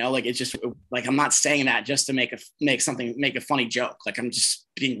 You know, like it's just like I'm not saying that just to make a funny joke. Like I'm just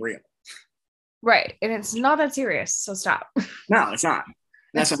being real. Right. And it's not that serious. So stop. No, it's not.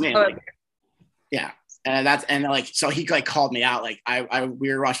 That's what I mean. Like, yeah. And like so he like called me out. Like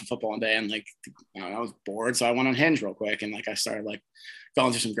we were watching football one day and like you know, I was bored. So I went on Hinge real quick and like I started like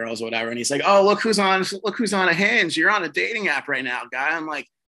going through some girls or whatever. And he's like, oh, look who's on a Hinge. You're on a dating app right now, guy. I'm like,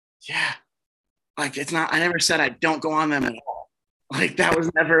 yeah. Like it's not, I never said I don't go on them at all. Like that was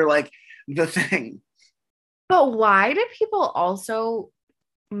never like the thing. But why do people also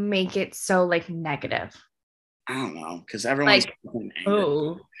make it so like negative? I don't know, because everyone's like,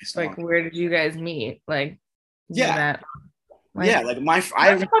 oh, like where did you guys meet? Like, yeah, that, like, yeah, like I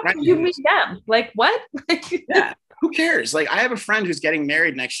have a friend. You meet them? Like what? Yeah, who cares? Like I have a friend who's getting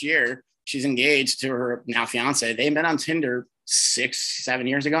married next year. She's engaged to her now fiance. They met on Tinder 6-7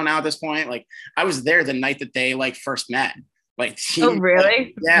 years ago now. At this point, like I was there the night that they like first met. Like, oh really?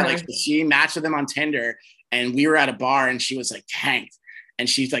 Like, yeah, like she matched with him on Tinder, and we were at a bar, and she was like tanked. And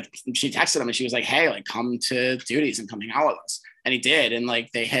she's like, she texted him and she was like, hey, like come to Duties and come hang out with us. And he did. And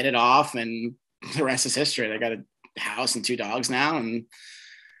like, they hit it off and the rest is history. They got a house and 2 dogs now. And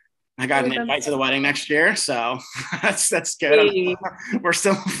I got an invite to the wedding next year. So that's good. Hey. We're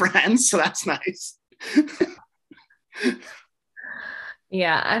still friends. So that's nice.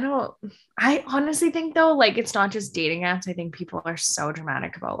 Yeah. I honestly think though, like it's not just dating apps. I think people are so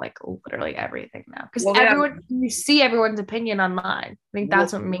dramatic about like literally everything now. Because you see everyone's opinion online. I think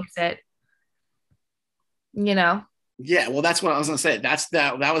that's what makes it, you know? Yeah, well, that's what I was gonna say. That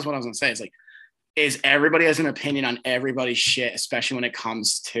was what I was gonna say. It's like, is everybody has an opinion on everybody's shit, especially when it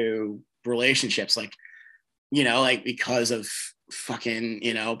comes to relationships. Like, like because of fucking,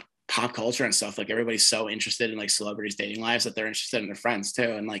 pop culture and stuff, like everybody's so interested in like celebrities' dating lives that they're interested in their friends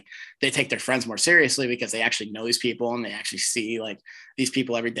too. And like they take their friends more seriously because they actually know these people and they actually see like these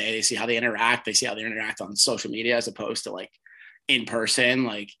people every day. They see how they interact. They see how they interact on social media as opposed to like in person.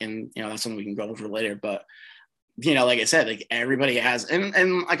 Like, and that's something we can go over later. But like I said, like everybody has,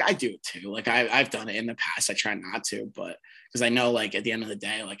 and like I do it too. Like I've done it in the past. I try not to, but because I know like at the end of the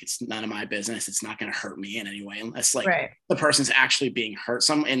day, like it's none of my business. It's not going to hurt me in any way unless like the person's actually being hurt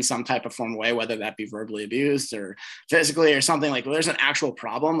in some type of form way, whether that be verbally abused or physically or something. Like there's an actual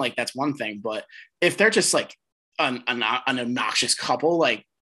problem, like that's one thing. But if they're just like an obnoxious couple, like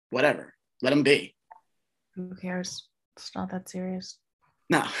whatever, let them be. Who cares? It's not that serious.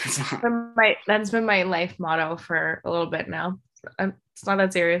 No, it's not. That's been my life motto for a little bit now. It's not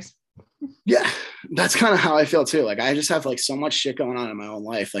that serious. Yeah, that's kind of how I feel too. Like I just have like so much shit going on in my own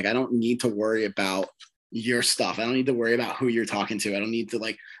life. Like I don't need to worry about your stuff. I don't need to worry about who you're talking to. I don't need to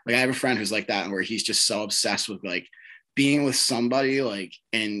like I have a friend who's like that, where he's just so obsessed with like being with somebody, like,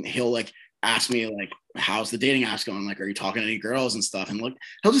 and he'll like ask me like, how's the dating apps going? Like, are you talking to any girls and stuff? And look,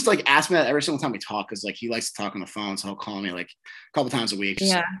 he'll just like ask me that every single time we talk, because like he likes to talk on the phone. So he'll call me like a couple times a week,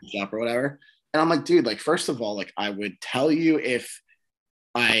 just up or whatever. And I'm like, dude, like, first of all, like I would tell you if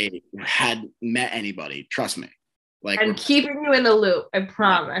I had met anybody, trust me. Like, I'm keeping you in the loop, I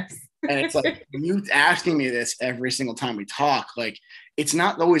promise. And it's like you asking me this every single time we talk, like it's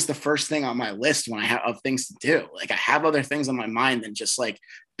not always the first thing on my list when I have of things to do. Like I have other things on my mind than just like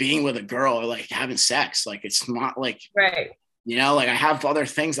being with a girl or like having sex. Like it's not like, right. Like I have other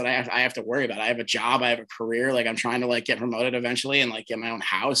things that I have to worry about. I have a job, I have a career, like I'm trying to like get promoted eventually and like get my own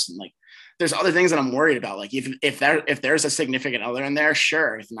house. And like, there's other things that I'm worried about. Like if there's a significant other in there,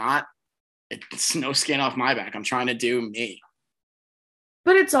 sure. If not, it's no skin off my back. I'm trying to do me.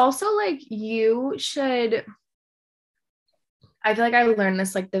 But it's also like you should, I feel like I learned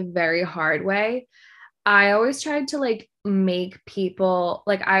this like the very hard way. I always tried to like make people,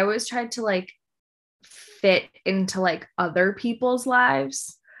 like I always tried to like fit into like other people's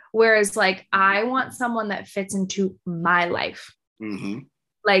lives. Whereas like I want someone that fits into my life. Mm-hmm.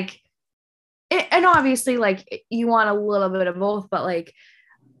 Like, and obviously like you want a little bit of both, but like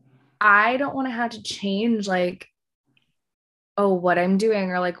I don't want to have to change like, oh, what I'm doing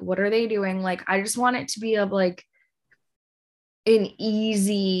or like what are they doing. Like I just want it to be of like an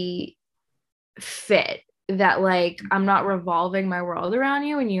easy fit that like I'm not revolving my world around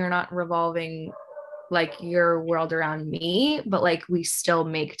you and you're not revolving like your world around me, but like we still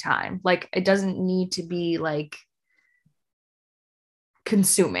make time. Like it doesn't need to be like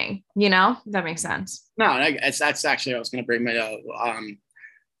consuming, if that makes sense. No, that's actually what I was going to bring my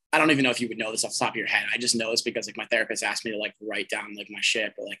I don't even know if you would know this off the top of your head. I just know this because like my therapist asked me to like write down like my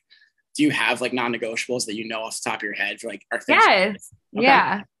shit. But like, do you have like non-negotiables that you know off the top of your head for like are things? Yes. Okay.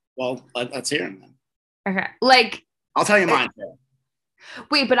 Yeah. Well, let's hear them then. Okay. Like I'll tell you mine too.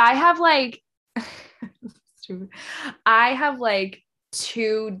 Wait, but I have like I have like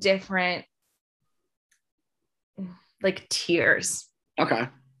two different like tiers. Okay.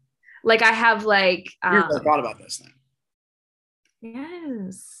 Like I have like you never thought about this then.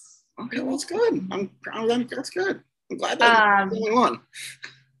 Yes. Okay, well, that's good. That's good. I'm glad that the only one.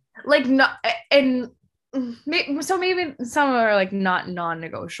 Like not, and so maybe some are like not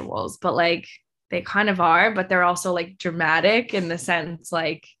non-negotiables, but like they kind of are, but they're also like dramatic in the sense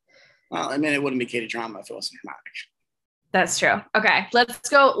like. Well, I mean, it wouldn't be Katie Drama if it wasn't dramatic. That's true. Okay, let's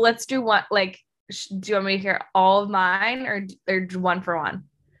go. Let's do one. Like, do you want me to hear all of mine or one for one?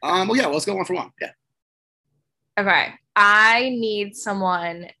 Well, yeah, let's go one for one. Yeah. Okay. I need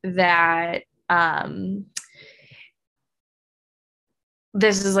someone that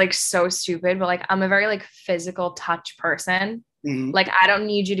this is like so stupid, but like I'm a very like physical touch person. Mm-hmm. Like I don't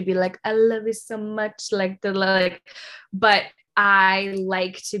need you to be like, I love you so much, but I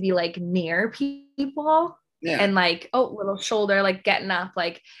like to be like near people. Yeah. And like, oh, little shoulder, like getting up,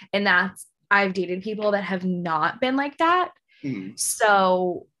 like, and I've dated people that have not been like that. Mm-hmm.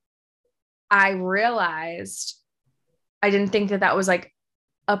 So I realized I didn't think that was like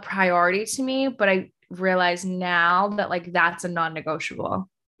a priority to me, but I realize now that like that's a non-negotiable.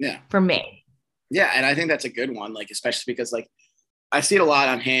 Yeah. For me. Yeah. And I think that's a good one, like, especially because like I see it a lot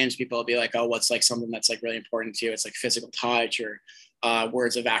on Hinge. People will be like, oh, what's like something that's like really important to you? It's like physical touch or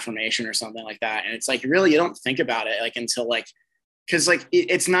words of affirmation or something like that. And it's like, really, you don't think about it like until like because like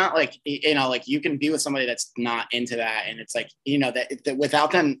it's not like, you know, like you can be with somebody that's not into that, and it's like, you know, that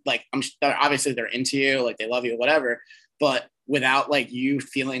without them, like obviously they're into you, like they love you, whatever, but without like you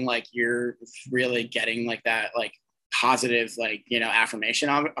feeling like you're really getting like that like positive like, you know, affirmation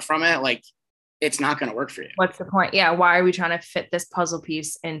from it, like it's not going to work for you. What's the point? Yeah, why are we trying to fit this puzzle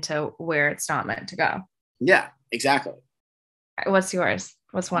piece into where it's not meant to go? Yeah, exactly. What's yours?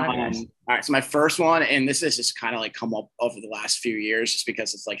 What's one of yours? All right, so my first one, and this is just kind of like come up over the last few years just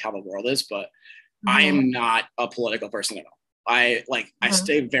because it's like how the world is, but I am not a political person at all. I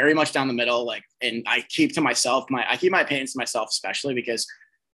stay very much down the middle, like, and I keep to myself, I keep my opinions to myself, especially because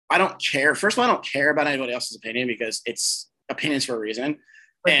I don't care. First of all, I don't care about anybody else's opinion because it's opinions for a reason.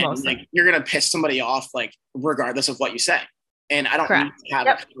 And like, you're going to piss somebody off, like, regardless of what you say. And I don't need to have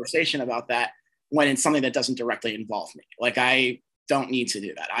a conversation about that when it's something that doesn't directly involve me. Like, I don't need to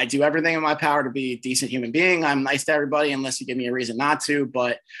do that. I do everything in my power to be a decent human being. I'm nice to everybody unless you give me a reason not to.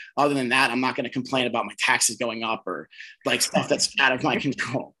 But other than that, I'm not going to complain about my taxes going up or like stuff that's out of my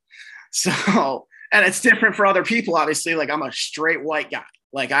control. So, and it's different for other people, obviously. Like, I'm a straight white guy.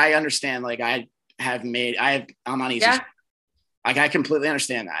 Like, I understand, like, I'm on easy. Yeah. Like, I completely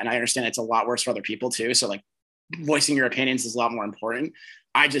understand that. And I understand it's a lot worse for other people too. So like voicing your opinions is a lot more important.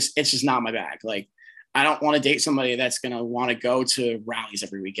 It's just not my bag. Like, I don't want to date somebody that's going to want to go to rallies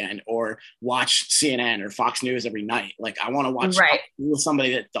every weekend or watch CNN or Fox News every night. Like, I want to watch with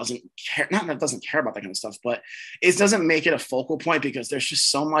somebody that doesn't care, not that doesn't care about that kind of stuff, but it doesn't make it a focal point because there's just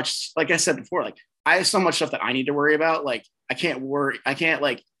so much, like I said before, like I have so much stuff that I need to worry about. Like, I can't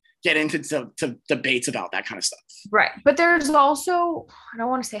like get into to debates about that kind of stuff. Right. But there's also, I don't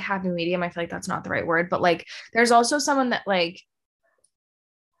want to say happy medium. I feel like that's not the right word, but like, there's also someone that like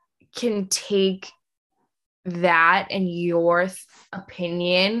can take that and your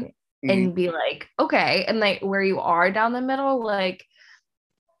opinion and be like, okay. And like where you are down the middle, like,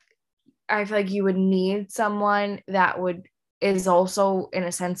 I feel like you would need someone that is also in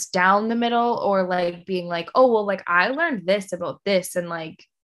a sense down the middle, or like being like, oh, well, like I learned this about this. And like,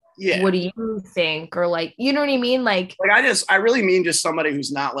 what do you think? Or like, you know what I mean? Like I really mean just somebody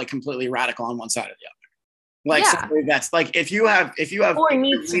who's not like completely radical on one side or the other. Like somebody that's like, if you have, or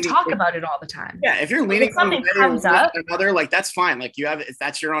needs to talk about it all the time. Yeah. If you're leaning something comes up another, like, that's fine. Like if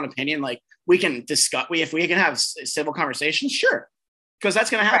that's your own opinion, like we can discuss, if we can have civil conversations, sure. Because that's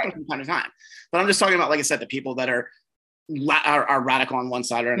going to happen from time to time. But I'm just talking about, like I said, the people that are radical on one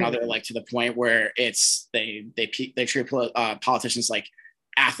side or another, like to the point where it's, they treat politicians like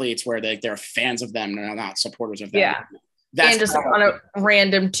athletes where they're fans of them and they're not supporters of them. Yeah. And just on a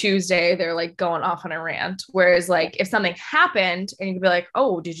random Tuesday, they're like going off on a rant. Whereas like if something happened and you could be like,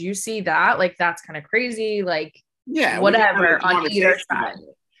 oh, did you see that? Like, that's kind of crazy. Like, whatever on either side.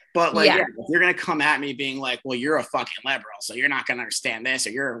 But like, if you're going to come at me being like, well, you're a fucking liberal, so you're not going to understand this, or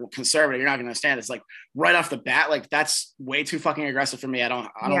you're a conservative, you're not going to understand this. Like right off the bat, like that's way too fucking aggressive for me.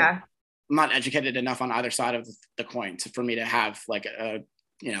 I'm not educated enough on either side of the coin for me to have like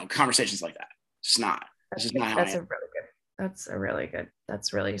conversations like that. It's not. It's just not. That's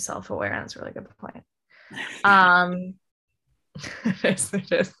really self-aware, and it's a really good point.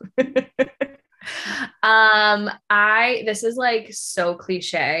 This is like so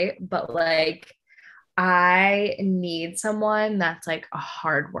cliche, but like I need someone that's like a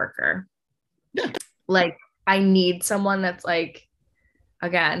hard worker. Yeah. Like I need someone that's like,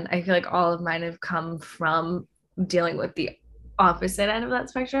 again, I feel like all of mine have come from dealing with the opposite end of that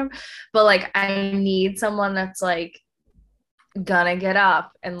spectrum, but like I need someone that's like gonna get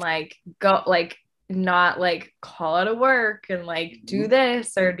up and like go, like not like call out of work and like do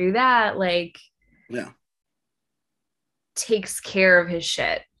this or do that, like takes care of his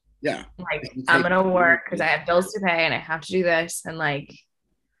shit. Like I'm gonna work because I have bills to pay and I have to do this, and like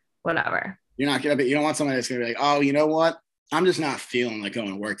whatever. You don't want somebody that's gonna be like, oh, you know what, I'm just not feeling like going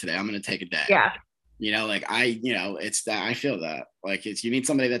to work today, I'm gonna take a day. Like it's that I feel that like you need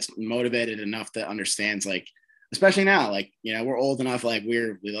somebody that's motivated enough that understands, like, especially now, like, we're old enough, like we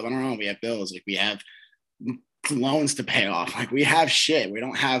live on our own, we have bills, like we have loans to pay off, like we have shit. We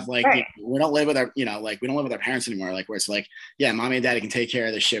don't have like, we don't live with our, like we don't live with our parents anymore, like where it's like, yeah, mommy and daddy can take care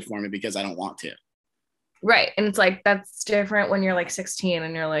of this shit for me because I don't want to. Right. And it's like, that's different when you're like 16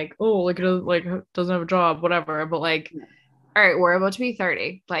 and you're like, oh, like doesn't have a job, whatever. But like, all right, we're about to be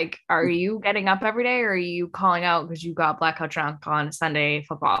 30. Like, are you getting up every day, or are you calling out because you got blackout drunk on Sunday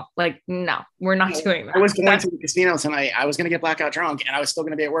football? Like, no, we're not doing that. I was going to the casino tonight. I was going to get blackout drunk and I was still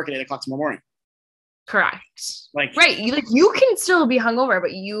going to be at work at 8 o'clock tomorrow morning. Correct. Like, right. You can still be hungover,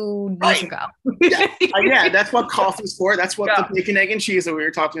 but you need to go. Yeah, that's what coffee's for. That's what the bacon, egg, and cheese that we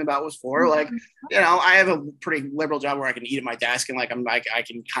were talking about was for. Like, I have a pretty liberal job where I can eat at my desk and like I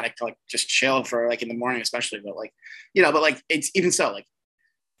can kind of like just chill for like in the morning, especially. But like, but like it's even so like,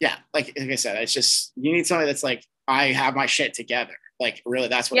 yeah, like I said, it's just you need somebody that's like I have my shit together. Like really,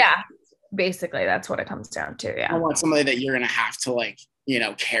 that's what. Yeah, basically, that's what it comes down to. Yeah, I want somebody that you're gonna have to like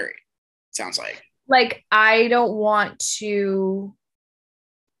carry. It sounds like. Like I don't want to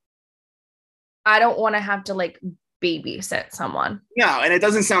have to like babysit someone. No, and it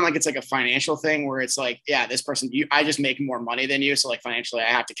doesn't sound like it's like a financial thing where it's like, yeah, this person, I just make more money than you, so like financially I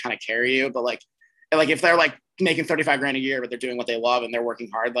have to kind of carry you. But like if they're like making 35 grand a year, but they're doing what they love and they're working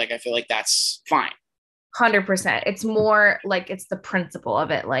hard, like I feel like that's fine. 100%. It's more like it's the principle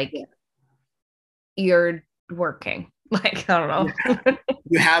of it. Like you're working. Like, I don't know.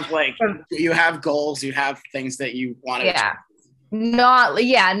 You have goals, you have things that you want to achieve.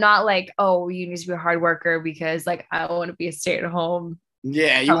 Not like, oh, you need to be a hard worker because like I want to be a stay-at-home.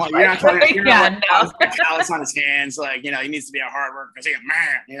 Yeah, you're not talking Alex on his hands, like, he needs to be a hard worker because he's a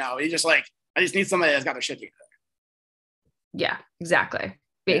man, he just like, I just need somebody that's got their shit together. Yeah, exactly.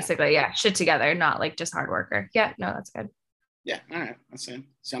 Basically, shit together, not like just hard worker. Yeah, no, that's good. Yeah, all right. That's it.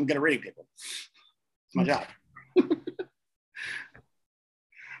 So I'm good at reading people. It's my job.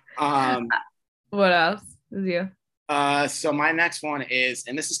 What else is you? So my next one is,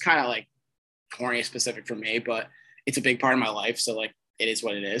 and this is kind of like corny specific for me, but it's a big part of my life. So like, it is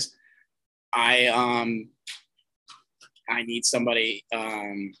what it is. I need somebody,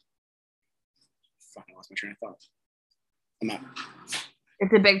 fucking lost my train of thought. I'm out.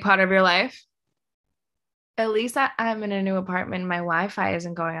 It's a big part of your life. At least I'm in a new apartment. My Wi-Fi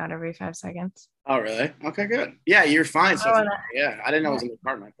isn't going out every 5 seconds. Oh, really? Okay, good. Yeah, you're fine. So yeah, I didn't know it was in the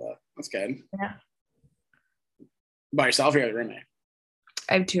apartment, but that's good. Yeah. By yourself or your roommate?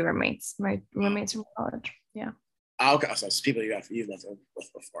 I have 2 roommates. My roommates from college. Yeah. Oh, okay. So it's people you've lived with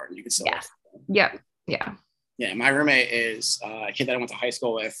before, and you can still. Yeah. Yeah. Yeah. My roommate is a kid that I went to high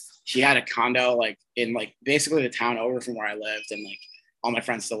school with. He had a condo like in like basically the town over from where I lived, and like all my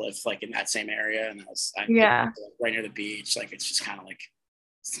friends still live like in that same area, and right near the beach. Like it's just kind of like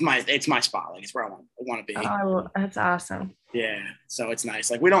it's my spot. Like it's where I want to be. Oh, that's awesome. Yeah. So it's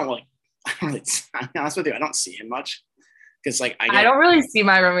nice. Like we don't like. I'll be honest with you, I don't see him much because like I don't really see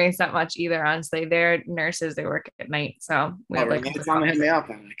my roommates that much either. Honestly, they're nurses. They work at night, so we have like. It's time to hit me up,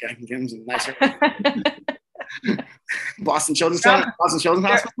 and like I can give them some nicer. Boston Children's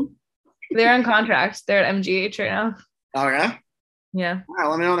Hospital. They're on contract. They're at MGH right now. Oh yeah. Yeah. All right,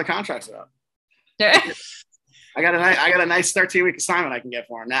 let me know when the contract's up. I got a nice 13-week assignment I can get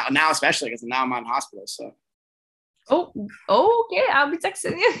for him now especially because now I'm on hospital. So. Oh, okay. I'll be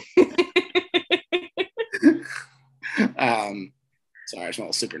texting you. Sorry, I just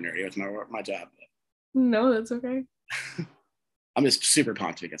went super nerdy with my job. No, that's okay. I'm just super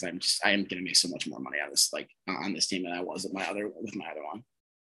pumped because I am gonna make so much more money on this on this team than I was with my other one.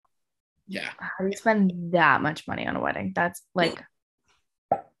 Yeah. How do you spend that much money on a wedding? That's like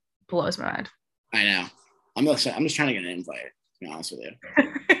blows my mind. I know. I'm just trying to get an invite, to be honest with you.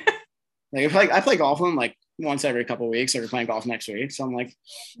 Like I play golf with them like once every couple of weeks. We're playing golf next week, so I'm like,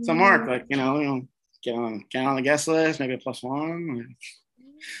 so Mark, like get on the guest list, maybe a +1.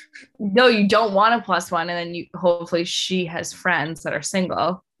 No, you don't want a +1, and then hopefully she has friends that are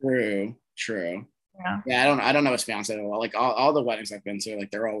single. True. Yeah, I don't know his fiance at all. Like all the weddings I've been to,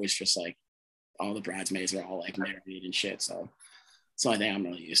 like they're always just like all the bridesmaids are all like married and shit. So it's the only thing I'm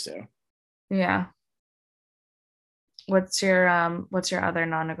really used to. Yeah. What's your other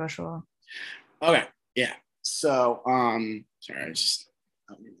non-negotiable? Okay. Yeah. So sorry, I just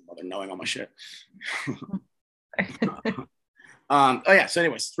don't need my mother knowing all my shit. Oh yeah. So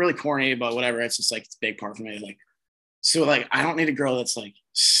anyways, it's really corny, but whatever. It's just like it's a big part for me. Like, so like I don't need a girl that's like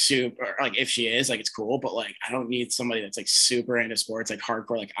super, like if she is, like it's cool, but like I don't need somebody that's like super into sports, like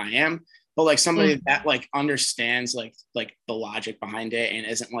hardcore, like I am. But like somebody that like understands like the logic behind it and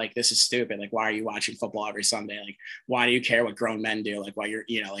isn't like, this is stupid. Like, why are you watching football every Sunday? Like, why do you care what grown men do? Like, why you're,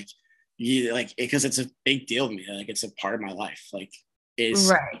 because it's a big deal to me. Like, it's a part of my life. Like, it's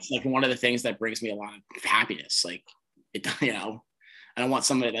like one of the things that brings me a lot of happiness. Like, I don't want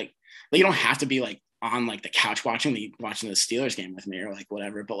somebody like you don't have to be like on like the couch watching the Steelers game with me or like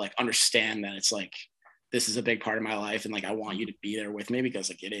whatever, but like understand that it's like, this is a big part of my life. And like, I want you to be there with me because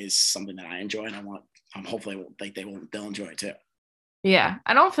like, it is something that I enjoy and I'm hopefully like they'll enjoy it too. Yeah.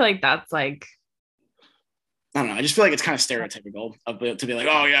 I don't feel like that's like, I don't know. I just feel like it's kind of stereotypical to be like,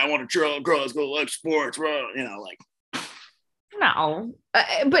 oh yeah, I want a girl that's going to like sports, bro. Like, No,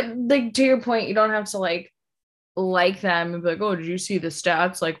 but like to your point, you don't have to like them and be like, oh, did you see the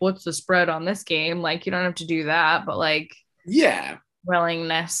stats? Like, what's the spread on this game? Like, you don't have to do that, but like, yeah,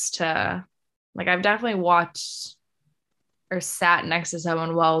 willingness to, like, I've definitely watched or sat next to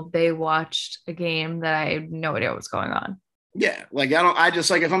someone while they watched a game that I had no idea what was going on. Yeah, like I just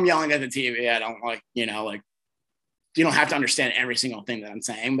like if I'm yelling at the TV, I don't like, like you don't have to understand every single thing that I'm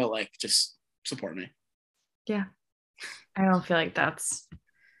saying, but like just support me. Yeah. I don't feel like that's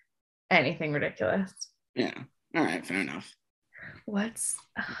anything ridiculous. Yeah. All right, fair enough. What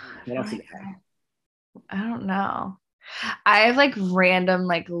else like, I don't know. I have like random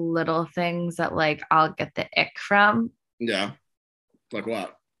like little things that like I'll get the ick from. Yeah. Like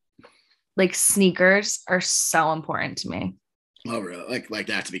what? Like sneakers are so important to me. Oh, really? Like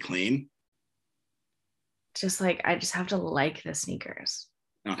they have to be clean? Just like I just have to like the sneakers.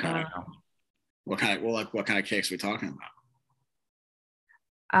 Okay. What kind of kicks are we talking about?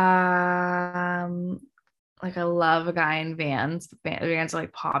 Like I love a guy in Vans. Vans are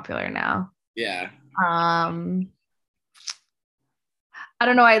like popular now. Yeah. I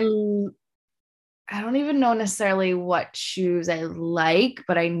don't know. I don't even know necessarily what shoes I like,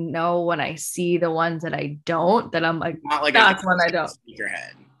 but I know when I see the ones that I don't, that I'm like, not like that's one I don't.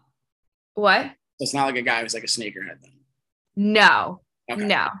 Sneakerhead. What? So it's not like a guy who's like a sneakerhead then. No. Okay.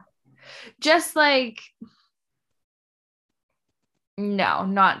 No. Just like no,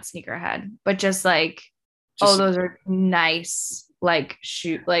 not sneakerhead, but just like those are nice, like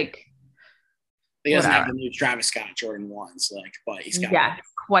shoot, like he doesn't have the new Travis Scott Jordan 1s, like, but he's got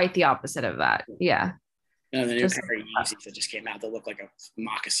quite the opposite of that. Yeah. The new pair of Yeezys that just came out that look like a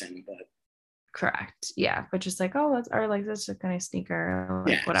moccasin, but correct. Yeah. But just like, that's a kind of sneaker,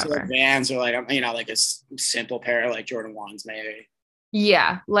 like whatever. So like Vans are like, like a simple pair of like Jordan 1s, maybe.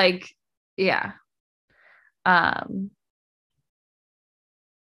 Yeah. Like, yeah.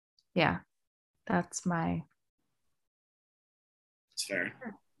 Yeah. That's fair.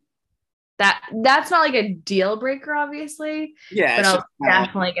 That's not like a deal breaker, obviously. Yeah, but I'll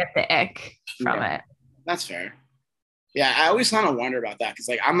definitely get the ick from it. That's fair. Yeah, I always kind of wonder about that because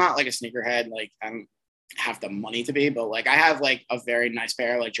like I'm not like a sneakerhead, like I don't have the money to be, but like I have like a very nice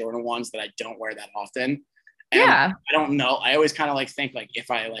pair of like Jordan 1s that I don't wear that often. And I don't know. I always kind of like think like if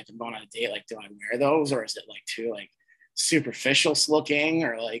I like am going on a date, like do I wear those or is it like too like superficial looking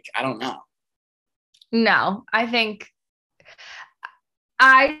or like I don't know. No, I think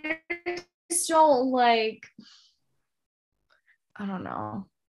I don't like, I don't know.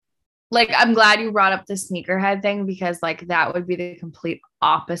 Like, I'm glad you brought up the sneakerhead thing because like that would be the complete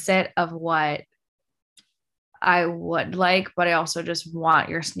opposite of what I would like, but I also just want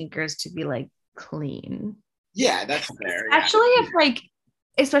your sneakers to be like clean. Yeah, that's fair.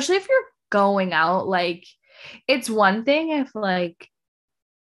 Especially if you're going out, like it's one thing if like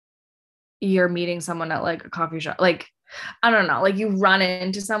you're meeting someone at like a coffee shop, like I don't know, like you run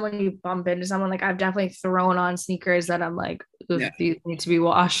into someone, you bump into someone, like I've definitely thrown on sneakers that I'm like, these need to be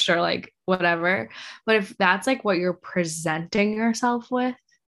washed or like whatever. But if that's like what you're presenting yourself with,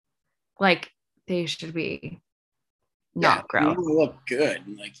 like they should be not gross. You want to look good.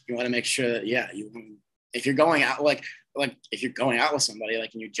 Like you want to make sure that, if you're going out, like if you're going out with somebody,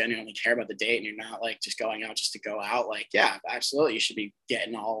 like, and you genuinely care about the date and you're not like just going out just to go out, like, yeah, absolutely. You should be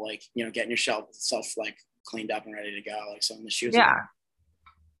getting all like, getting yourself like cleaned up and ready to go. Like some of the shoes. Yeah.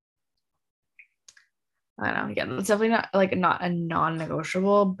 I know. Yeah. It's definitely not a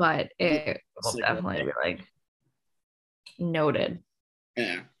non-negotiable, but it will definitely be like noted.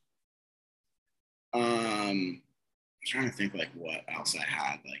 Yeah. I'm trying to think like what else I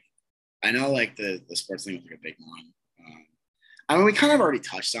had. Like, I know like the sports thing was like a big one. I mean, we kind of already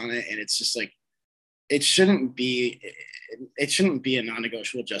touched on it, and it's just like it shouldn't be a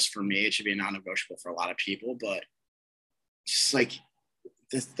non-negotiable just for me. It should be a non-negotiable for a lot of people, but just like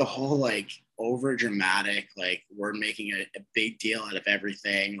the whole like over dramatic, like we're making a big deal out of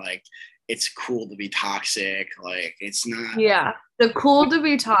everything. Like it's cool to be toxic. Like it's not. Yeah. The cool to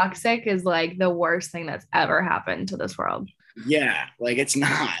be toxic is like the worst thing that's ever happened to this world. Yeah. Like it's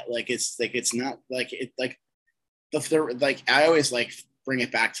not like, it's not like it, like like I always like bring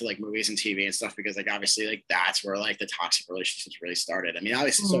it back to like movies and TV and stuff, because like obviously like that's where like the toxic relationships really started. I mean,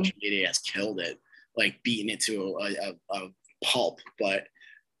 obviously social media has killed it, like beating it to a pulp, but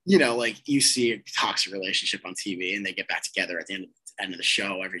like you see a toxic relationship on TV and they get back together at the end of the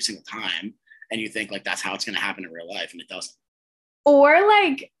show every single time, and you think like that's how it's going to happen in real life, and it doesn't. Or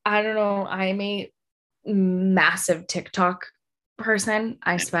like, I don't know, I'm a massive TikTok person.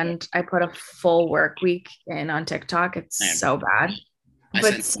 I put a full work week in on TikTok. It's so bad. I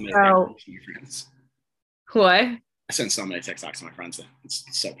but sent some of the friends. what? I send so many TikToks to my friends. It's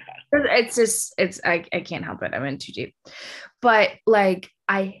so bad. I can't help it. I'm in too deep. But like,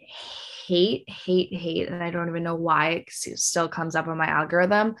 I hate, and I don't even know why it still comes up on my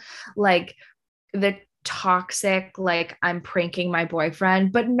algorithm. Like the toxic, like I'm pranking my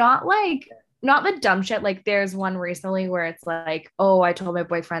boyfriend, but not the dumb shit. Like there's one recently where it's like, oh, I told my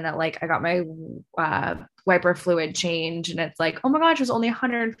boyfriend that like I got my wiper fluid change, and it's like, oh my gosh, it was only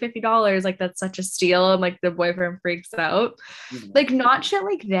 $150. Like that's such a steal. And like the boyfriend freaks out. Mm-hmm. Like not shit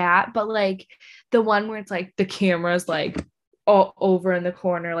like that, but like the one where it's like the camera's like all over in the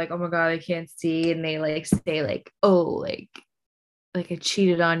corner, like, oh my God, I can't see. And they like say like, oh, like I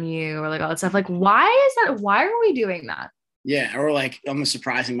cheated on you, or like all that stuff. Like, why are we doing that? Yeah. Or like I'm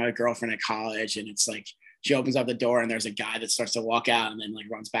surprising my girlfriend at college, and it's like she opens up the door and there's a guy that starts to walk out and then like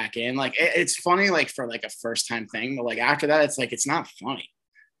runs back in. Like it's funny, like for like a first time thing, but like after that, it's like it's not funny.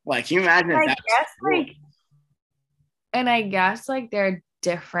 Like, can you imagine if and I guess like there are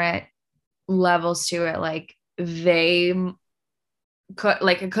different levels to it. Like they could,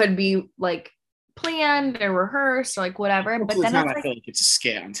 like it could be like planned or rehearsed or like whatever. But then I feel like it's a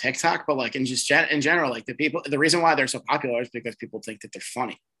skit on TikTok, but like in general, like the reason why they're so popular is because people think that they're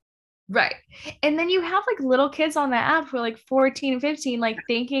funny. Right. And then you have like little kids on the app who are like 14 and 15, like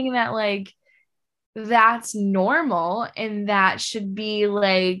thinking that like that's normal and that should be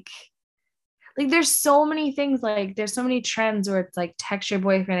like there's so many things, like there's so many trends where it's like text your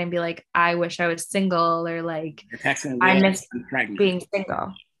boyfriend and be like, I wish I was single, or like I miss being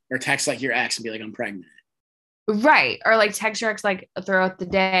single, or text like your ex and be like, I'm pregnant. Right. Or like text your ex like throughout the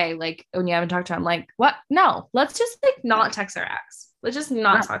day, like when you haven't talked to him, like what? No, let's just like not text our ex. Let's just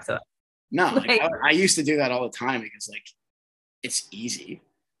not talk to them. No, like, I used to do that all the time because like it's easy.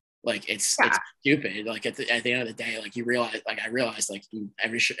 Like it's stupid. Like at the end of the day, like you realize, like I realized, like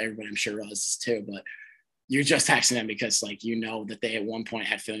everybody I'm sure realizes too, but you're just texting them because like you know that they at one point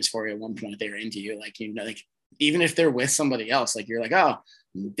had feelings for you, at one point they were into you. Like, you know, like even if they're with somebody else, like you're like, oh,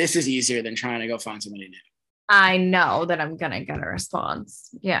 this is easier than trying to go find somebody new. I know that I'm gonna get a response.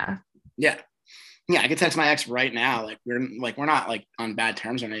 Yeah. Yeah. Yeah, I could text my ex right now. Like we're not like on bad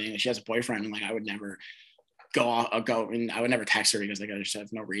terms or anything. She has a boyfriend, and like I would never go and I would never text her because like I just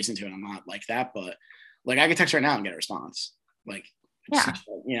have no reason to, and I'm not like that. But like I could text her now and get a response. Like, yeah,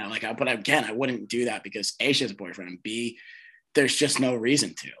 you know, like but again, I wouldn't do that because A, she has a boyfriend, and B, there's just no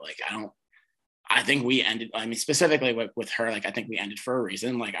reason to. Like I think we ended, I mean, specifically with her, like I think we ended for a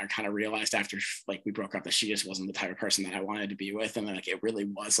reason. Like I kind of realized after like we broke up that she just wasn't the type of person that I wanted to be with, and like it really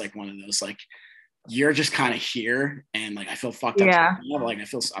was like one of those like, you're just kind of here, and like I feel fucked up. Yeah. Like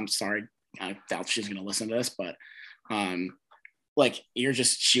I'm sorry. I doubt she's gonna listen to this, but like she was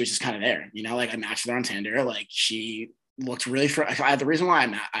just kind of there, you know. Like I matched with her on Tinder. Like she looked really the reason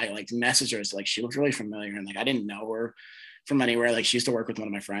why I like messaged her is like she looked really familiar, and like I didn't know her from anywhere. Like she used to work with one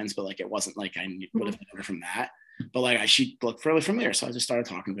of my friends, but like it wasn't like I would have known her from that. But like she looked really familiar, so I just started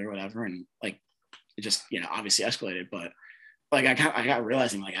talking to her, whatever, and like it just, you know, obviously escalated, but. Like I got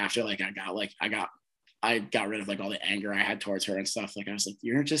realizing like after like I got rid of like all the anger I had towards her and stuff. Like I was like,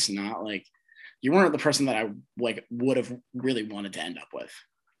 you're just not like, you weren't the person that I like would have really wanted to end up with.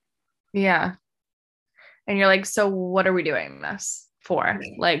 Yeah. And you're like, so what are we doing this for?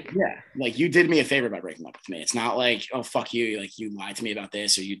 Yeah. Like, yeah, like you did me a favor by breaking up with me. It's not like, oh fuck you, like you lied to me about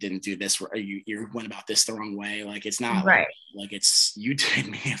this, or you didn't do this, or you went about this the wrong way. Like it's not right. Like it's, you did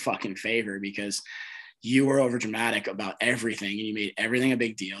me a fucking favor because you were over dramatic about everything, and you made everything a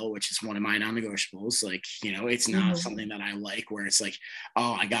big deal, which is one of my non-negotiables. Like, you know, it's not something that I like where it's like,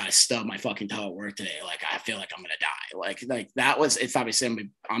 oh, I got to stub my fucking toe at work today. Like, I feel like I'm going to die. Like that was, it's obviously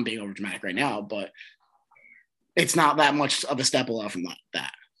I'm being over dramatic right now, but it's not that much of a step away from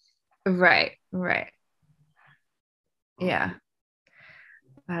that. Right. Yeah.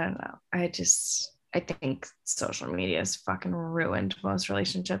 I don't know. I think social media has fucking ruined most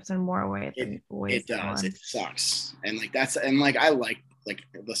relationships in more ways than ways. It does. It sucks. And like I like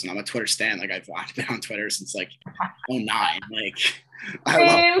listen, I'm a Twitter stan. Like I've been on Twitter since like 2009.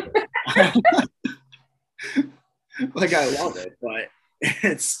 Like I love it, but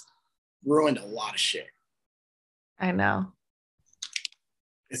it's ruined a lot of shit. I know.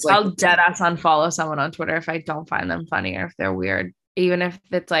 It's like I'll dead ass unfollow someone on Twitter if I don't find them funny or if they're weird. Even if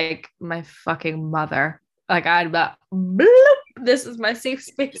it's like my fucking mother, like I'd be like, bloop, this is my safe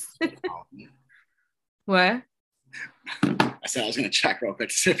space. What? I said I was gonna check real quick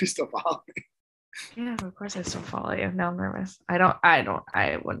to see if you still follow me. Yeah, of course I still follow you. Now I'm nervous. I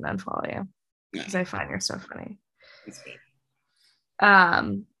wouldn't unfollow you because I find you're so funny. That's good.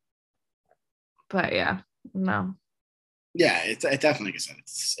 But yeah, no. Yeah, it definitely, like I said,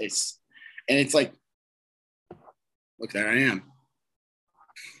 it's and it's like Look, there I am.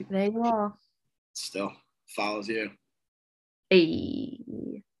 There you are. Still follows you. Hey.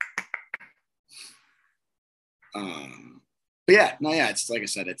 But yeah, no, yeah, it's like I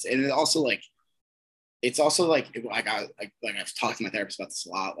said, it's also like I've talked to my therapist about this a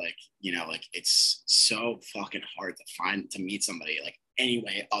lot. Like, you know, like it's so fucking hard to meet somebody like any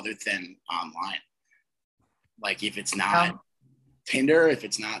way other than online. Like if it's not Tinder, if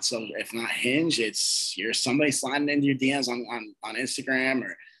not Hinge, you're somebody sliding into your DMs on Instagram,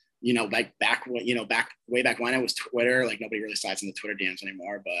 or, you know, like way back when it was Twitter. Like nobody really slides into Twitter DMs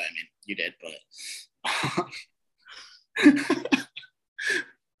anymore, but I mean, you did, but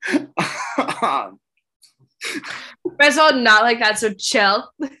First of all, not like that, so chill.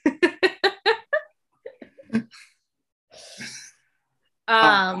 But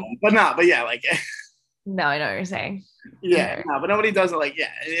yeah, like no, I know what you're saying. Yeah, no, but nobody does it. Like, yeah,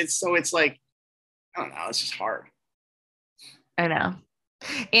 it's like, I don't know, it's just hard. I know.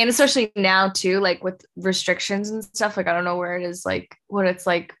 And especially now too, like with restrictions and stuff, like I don't know where it is, like what it's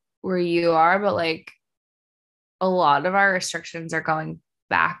like where you are, but like a lot of our restrictions are going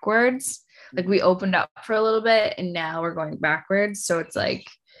backwards. Like we opened up for a little bit and now we're going backwards. So it's like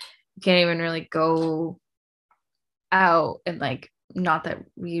you can't even really go out, and like not that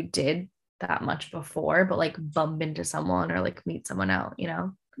you did that much before, but like bump into someone or like meet someone out, you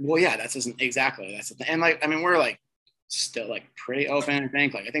know? Well, yeah, that's the thing. And like, I mean, we're like still like pretty open, I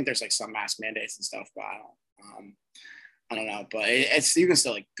think. Like I think there's like some mask mandates and stuff, but I don't know. But it's you can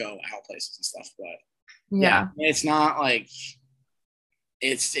still like go out places and stuff, but yeah, it's not like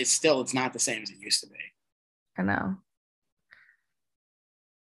it's not the same as it used to be. I know.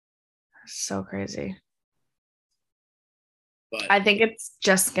 So crazy. But I think it's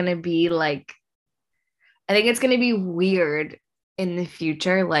just going to be like, I think it's going to be weird in the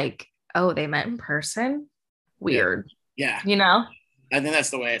future. Like, oh, they met in person? Weird. Yeah. You know? I think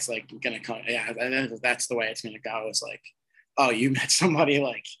that's the way it's like going to come. Yeah. I think that's the way it's going to go. It's like, oh, you met somebody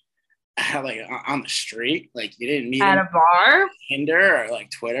like on the street? Like you didn't meet at a bar? Tinder or like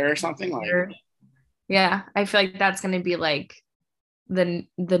Twitter or something? Like, yeah. I feel like that's going to be like the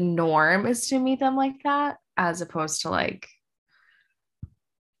norm is to meet them like that, as opposed to like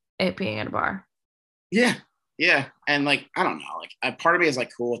it being at a bar. Yeah. And like, I don't know, like part of me is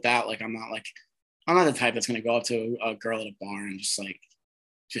like cool with that. Like I'm not the type that's gonna go up to a girl at a bar and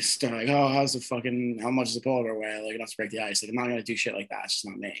just start like, oh, how much is the polar weigh? Like, let's break the ice. Like, I'm not gonna do shit like that. It's just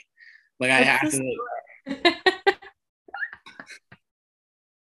not me. Like I have to.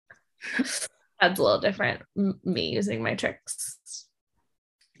 That's a little different. Me using my tricks.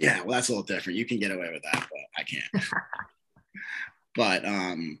 Yeah, well, that's a little different. You can get away with that, but I can't. But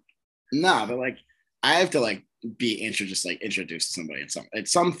no, but like I have to like be introduced to somebody in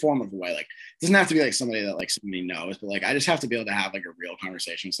some form of way. Like it doesn't have to be like somebody that like somebody knows, but like I just have to be able to have like a real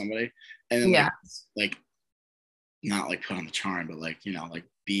conversation with somebody, and then like not like put on the charm, but like, you know, like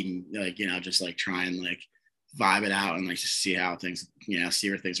be like, you know, just like try and like vibe it out and like just see how things, you know, see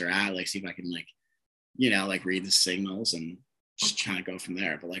where things are at, like see if I can like, you know, like read the signals and just try to go from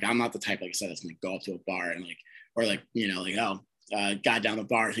there. But like I'm not the type, like I said, that's gonna go up to a bar and like, or like, you know, like, oh, guy down the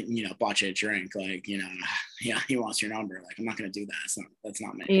bar, you know, bought you a drink, like, you know, yeah, he wants your number. Like, I'm not going to do that. That's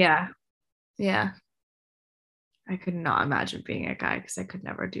not me. Yeah. I could not imagine being a guy because I could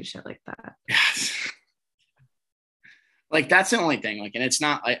never do shit like that. Yes. Like, that's the only thing. Like, and it's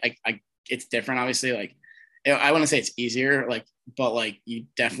not, it's different, obviously. Like, I wouldn't say it's easier, like, but like, you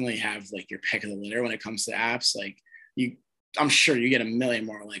definitely have like your pick of the litter when it comes to apps. Like, I'm sure you get a million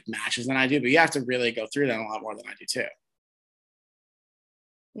more like matches than I do, but you have to really go through them a lot more than I do too.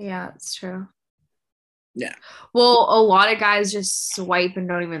 Yeah, it's true. Yeah. Well, a lot of guys just swipe and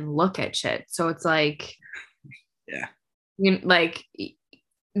don't even look at shit. So it's like, yeah, you like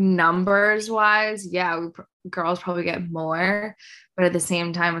numbers wise, yeah, girls probably get more, but at the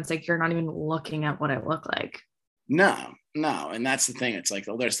same time, it's like you're not even looking at what I look like. No, and that's the thing. It's like,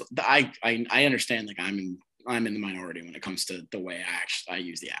 well, I understand. Like I'm in the minority when it comes to the way I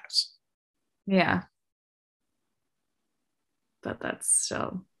use the apps. Yeah. But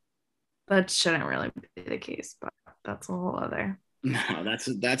that shouldn't really be the case, but that's a whole other. No,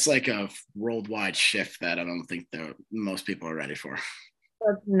 that's like a worldwide shift that I don't think that most people are ready for.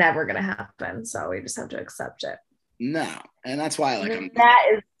 That's never gonna happen, so we just have to accept it. No, and that's why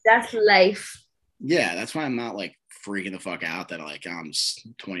that's life. Yeah, that's why I'm not like freaking the fuck out that like I'm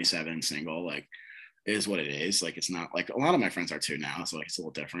 27 single. Like, it is what it is. Like, it's not like a lot of my friends are too now, so like it's a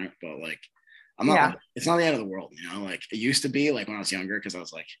little different, but like I'm not, like, it's not the end of the world, you know, like it used to be like when I was younger, because I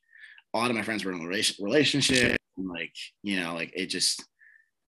was like, a lot of my friends were in a relationship, and like, you know, like it just,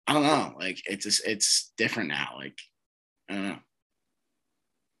 I don't know, like it's different now. Like I don't know.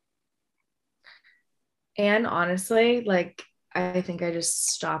 And honestly, like, I think I just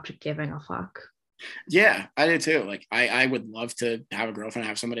stopped giving a fuck. Yeah, I do too. Like, I would love to have a girlfriend,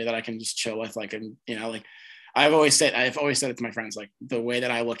 have somebody that I can just chill with. Like, and you know, like I've always said it to my friends, like the way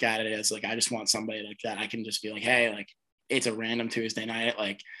that I look at it is like, I just want somebody like that. I can just be like, hey, like it's a random Tuesday night.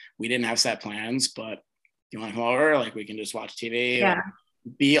 Like we didn't have set plans, but you want to come over? Like we can just watch TV, Yeah. like,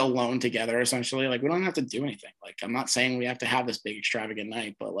 be alone together essentially. Like we don't have to do anything. Like I'm not saying we have to have this big extravagant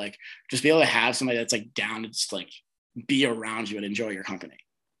night, but like just be able to have somebody that's like down to just like be around you and enjoy your company.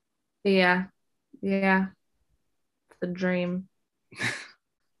 Yeah. Yeah. The dream.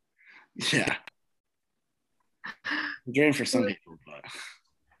 Yeah. A dream for some people, but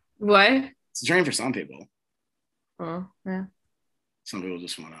What? it's a dream for some people. Oh, yeah. Some people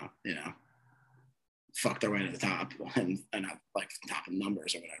just want to, you know, fuck their way to the top and not like top of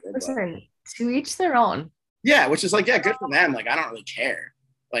numbers or whatever. Listen, to each their own. Yeah, which is like, yeah, good for them. Like I don't really care.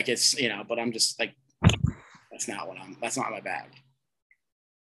 Like it's, you know, but I'm just like, that's not my bag.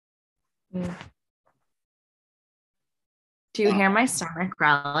 Mm. Do you hear my stomach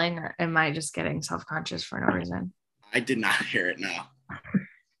growling, or am I just getting self-conscious for no reason? I did not hear it. No.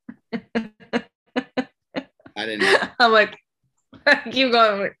 I didn't. I'm like, keep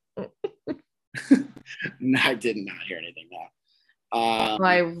going. No, I did not hear anything. No. Well,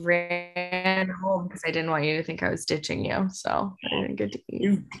 I ran home because I didn't want you to think I was ditching you, so I didn't get to eat.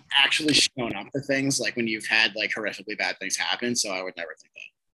 You've actually shown up for things like when you've had like horrifically bad things happen, so I would never think that.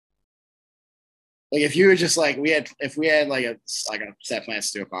 Like if you were just like if we had like a set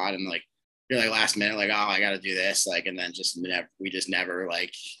plans to do a pod and like you're like last minute like, oh, I got to do this, like, and then we just never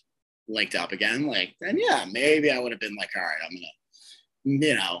like linked up again, like then yeah, maybe I would have been like, all right, I'm gonna,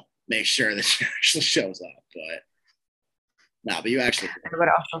 you know, make sure that she actually shows up, but no, but you actually. I would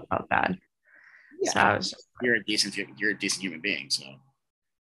also felt bad. Yeah, so I was just, you're a decent human being, so.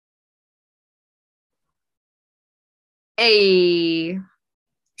 hey,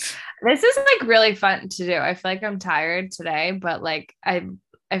 this is like really fun to do. I feel like I'm tired today, but like I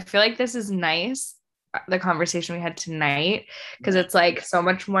feel like this is nice, the conversation we had tonight, because it's like so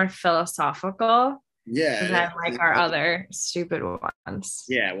much more philosophical than like our other stupid ones.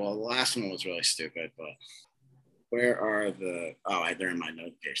 Yeah, well, the last one was really stupid, but where are the? Oh, they're in my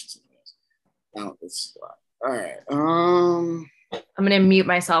notifications. Oh, it's all right. I'm gonna mute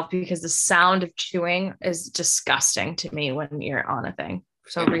myself because the sound of chewing is disgusting to me when you're on a thing.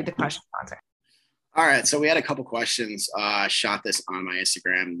 So read the question answer. All right, so we had a couple questions. Shot this on my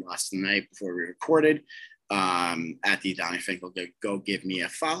Instagram last night before we recorded. At the Donnie Finkel, go give me a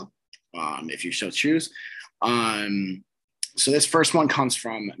follow if you so choose. So this first one comes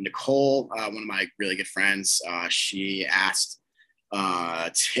from Nicole, one of my really good friends. She asked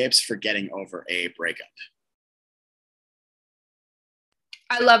tips for getting over a breakup.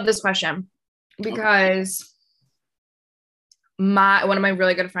 I love this question because one of my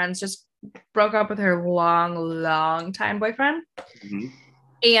really good friends just broke up with her long time boyfriend. Mm-hmm.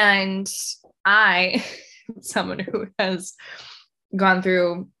 And I, someone who has gone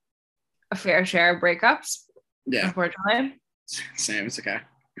through a fair share of breakups, unfortunately. Same, it's okay.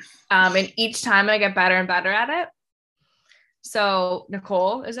 And each time I get better and better at it. So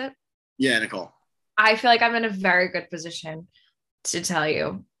Nicole, is it? Yeah, Nicole. I feel like I'm in a very good position to tell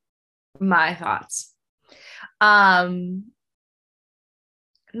you my thoughts.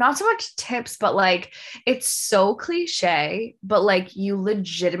 Not so much tips, but like it's so cliche, but like you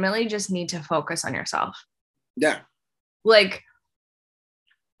legitimately just need to focus on yourself. Yeah. Like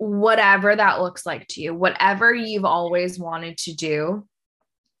whatever that looks like to you, whatever you've always wanted to do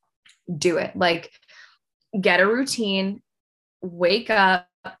it. Like get a routine, wake up,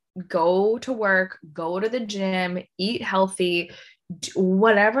 go to work, go to the gym, eat healthy,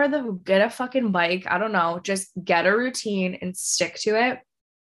 whatever, get a fucking bike. I don't know. Just get a routine and stick to it.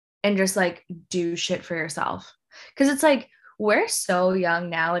 And just like do shit for yourself. Cause it's like, we're so young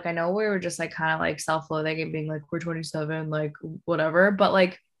now. Like, I know we were just like kind of like self-loathing and being like, we're 27, like whatever. But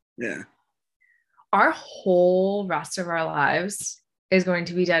like, yeah, our whole rest of our lives is going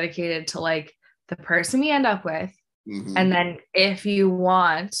to be dedicated to like the person we end up with. Mm-hmm. And then if you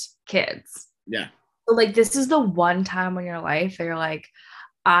want kids. Yeah. So like, this is the one time in your life that you're like,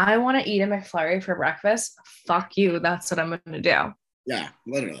 I want to eat a McFlurry for breakfast. Fuck you. That's what I'm going to do. Yeah,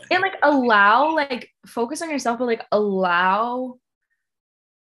 literally. And like allow, like focus on yourself, but like allow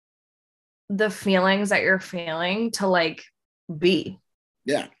the feelings that you're feeling to like be.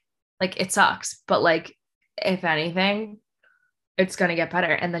 Yeah. Like it sucks, but like if anything, it's gonna get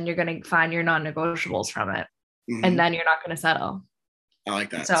better. And then you're gonna find your non-negotiables from it. Mm-hmm. And then you're not gonna settle. I like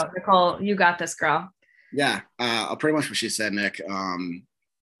that. So Nicole, you got this, girl. Yeah, pretty much what she said, Nick.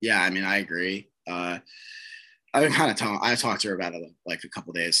 Yeah, I mean, I agree. I've been kind of I talked to her about it like the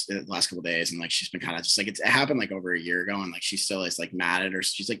last couple days, and like she's been kind of just like it happened like over a year ago, and like she still is like mad at her.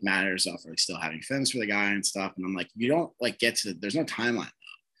 She's like mad at herself for like still having feelings for the guy and stuff. And I'm like, you don't like get to. There's no timeline.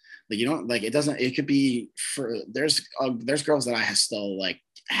 Like you don't like it doesn't. It could be for there's girls that I have still like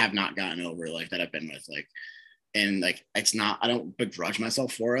have not gotten over like that I've been with like. And like it's not, I don't begrudge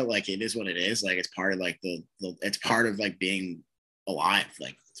myself for it. Like it is what it is. Like it's part of like the it's part of like being alive.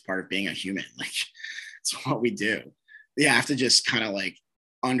 Like it's part of being a human. Like it's what we do. You have to just kind of like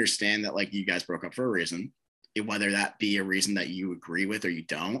understand that like you guys broke up for a reason, whether that be a reason that you agree with or you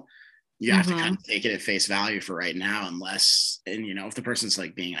don't. You have to kind of take it at face value for right now, unless, and you know, if the person's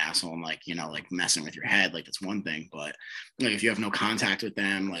like being an asshole and like, you know, like messing with your head, like that's one thing. But like if you have no contact with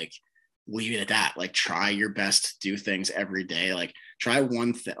them, like leave it at that. Like try your best to do things every day. Like try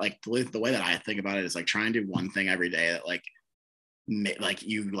one thing. Like the way that I think about it is like try and do one thing every day that like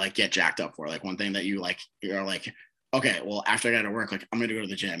you like get jacked up for. Like one thing that you like, you're like, okay, well, after I got to work, like I'm gonna go to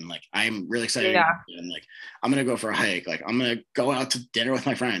the gym. Like I'm really excited. Yeah. And like I'm gonna go for a hike. Like I'm gonna go out to dinner with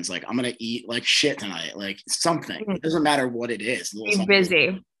my friends. Like I'm gonna eat like shit tonight. Like something. It doesn't matter what it is. Be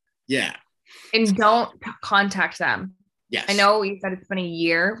busy. Yeah. And don't contact them. Yes. I know you said it's been a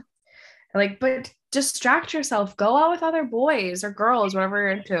year. Like, but distract yourself. Go out with other boys or girls, whatever you're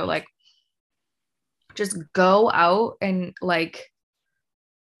into. Like, just go out and like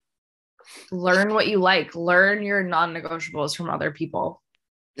learn what you like. Learn your non-negotiables from other people.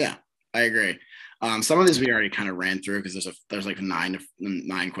 Yeah, I agree. Some of these we already kind of ran through because there's like nine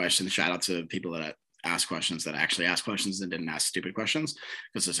questions. Shout out to people that ask questions that actually ask questions and didn't ask stupid questions,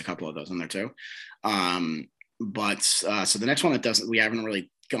 because there's a couple of those in there too. But so the next one that we haven't really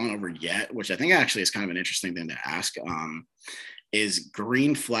gone over yet, which I think actually is kind of an interesting thing to ask, is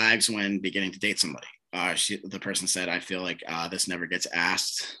green flags when beginning to date somebody. The person said, I feel like this never gets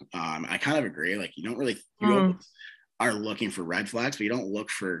asked. I kind of agree. Like you don't really, you are looking for red flags, but you don't look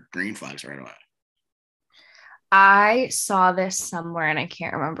for green flags right away. I saw this somewhere and I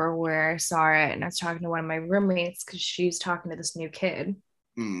can't remember where I saw it. And I was talking to one of my roommates because she's talking to this new kid.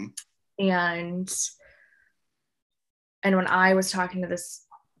 And when I was talking to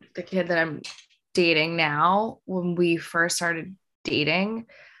the kid that I'm dating now, when we first started dating,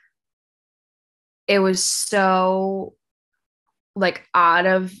 it was so like out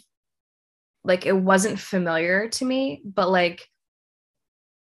of, like, it wasn't familiar to me, but like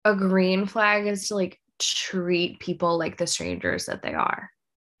a green flag is to like treat people like the strangers that they are.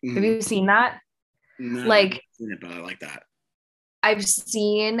 Have you seen that? No, like, I've seen it, but I like that. I've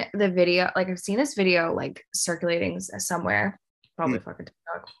seen the video, like I've seen this video like circulating somewhere, probably fucking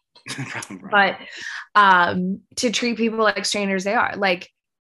TikTok. But to treat people like strangers they are. Like,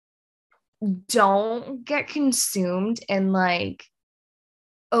 don't get consumed in like,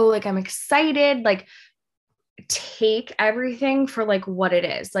 oh, like I'm excited. Like, take everything for like what it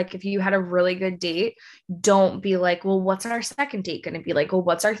is. Like if you had a really good date, don't be like, well, what's our second date going to be like? Well,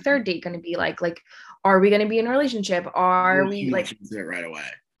 what's our third date going to be like? Like, are we going to be in a relationship? Are we like, do it right away?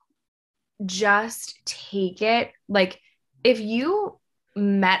 Just take it. Like if you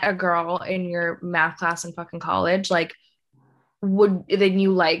met a girl in your math class in fucking college, like then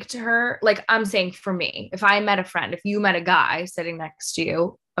you liked her. Like I'm saying for me, if I met a friend, if you met a guy sitting next to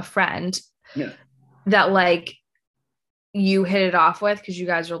you, a friend, yeah, that like you hit it off with because you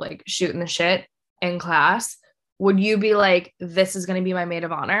guys were like shooting the shit in class, would you be like, this is going to be my maid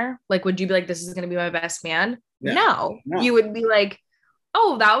of honor? Like, would you be like, this is going to be my best man? Yeah. No, you would be like,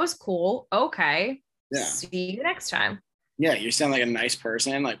 oh, that was cool. Okay. Yeah. See you next time. Yeah. You sound like a nice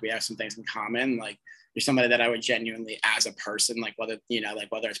person. Like we have some things in common. Like you're somebody that I would genuinely, as a person, like whether, you know,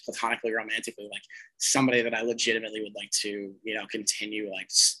 like whether it's platonically, romantically, like somebody that I legitimately would like to, you know, continue like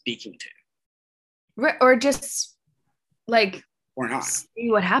speaking to. Or just like, or not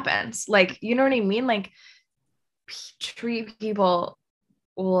see what happens. Like, you know what I mean? Like treat people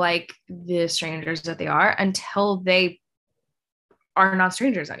like the strangers that they are until they are not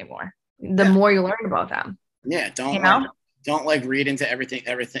strangers anymore. The more you learn about them. Yeah. Don't like read into every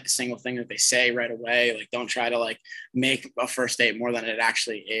single thing that they say right away. Like don't try to like make a first date more than it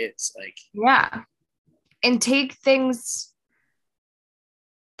actually is. Like, yeah. And take things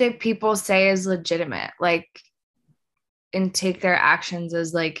that people say is legitimate, like, and take their actions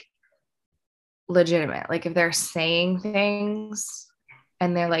as like legitimate. Like if they're saying things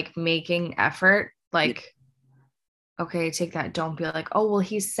and they're like making effort, like, okay, take that. Don't be like, oh, well,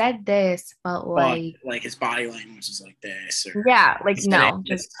 he said this, but like his body language is like this, or yeah, like no,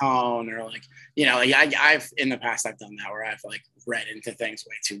 just tone, or like, you know, like I've in the past I've done that where I've like read into things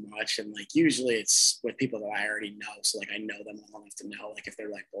way too much. And like usually it's with people that I already know. So like I know them well enough to know like if they're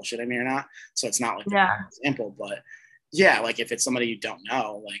like bullshitting me or not. So it's not like simple, but yeah, like if it's somebody you don't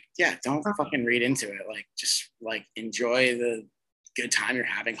know, like yeah, don't fucking read into it. Like just like enjoy the good time you're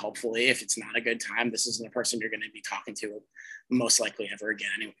having. Hopefully, if it's not a good time, this isn't a person you're going to be talking to most likely ever again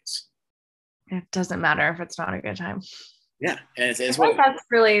anyways. It doesn't matter if it's not a good time. Yeah, and it's what that's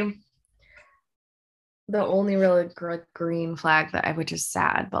really the only really green flag that I which is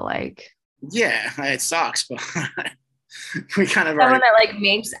sad, but like yeah, it sucks, but we kind of someone that like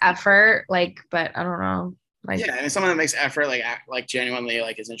makes effort, like, but I don't know. Like, yeah, and someone that makes effort, like genuinely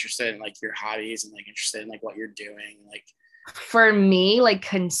like is interested in like your hobbies and like interested in like what you're doing. Like for me, like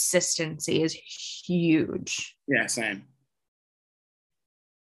consistency is huge. Yeah, same.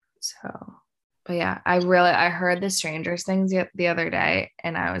 So, but yeah, I heard the Strangers things the other day,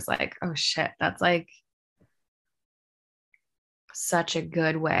 and I was like, oh shit, that's like such a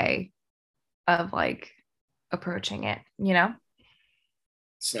good way of like approaching it, you know?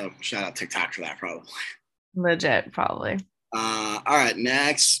 So shout out TikTok for that, probably. Legit, probably. All right,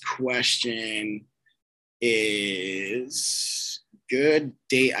 next question is good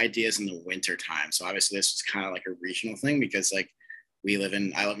date ideas in the winter time. So obviously this is kind of like a regional thing because like I live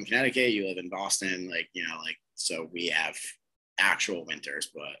in Connecticut, you live in Boston, like, you know, like, so we have actual winters,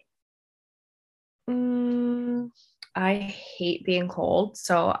 but I hate being cold,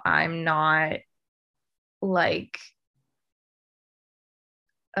 so I'm not like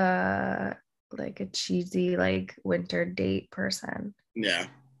a cheesy like winter date person. Yeah.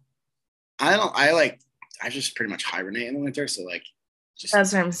 I just pretty much hibernate in the winter, so like just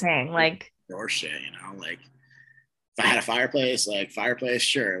that's what I'm saying. Like door shit, you know, like if I had a fireplace,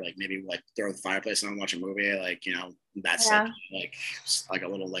 sure, like maybe like throw the fireplace on and watch a movie, like, you know, that's like a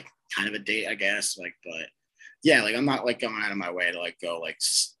little like kind of a date, I guess. Like, but yeah, like I'm not like going out of my way to like go like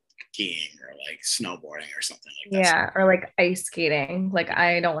skiing or like snowboarding or something like that. Yeah, or like ice skating. Like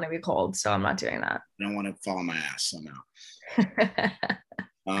I don't want to be cold, so I'm not doing that. I don't want to fall on my ass, so no.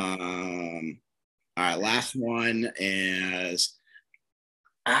 All right, last one is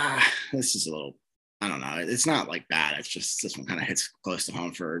this is a little, I don't know, it's not like bad, it's just this one kind of hits close to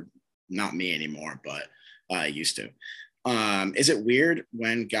home for not me anymore, but I used to. Is it weird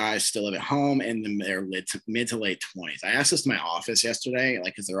when guys still live at home in their mid to late 20s? I asked this to my office yesterday,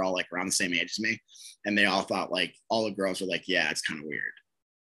 like, because they're all like around the same age as me, and they all thought like all the girls were like, yeah, it's kind of weird.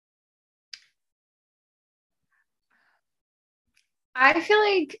 I feel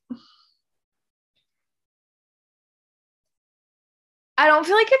like I don't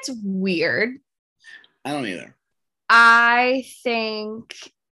feel like it's weird. I don't either. I think,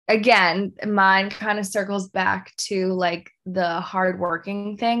 again, mine kind of circles back to like the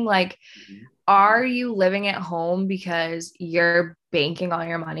hardworking thing. Like, are you living at home because you're banking all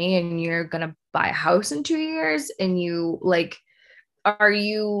your money and you're going to buy a house in 2 years? And you like, are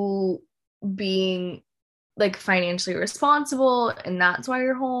you being like financially responsible and that's why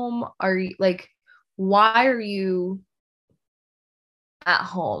you're home? Are you like, why are you at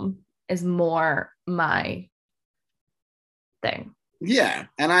home is more my thing. Yeah,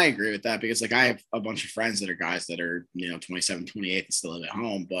 and I agree with that because like I have a bunch of friends that are guys that are, you know, 27, 28 and still live at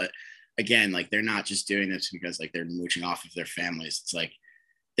home, but again, like they're not just doing this because like they're mooching off of their families. It's like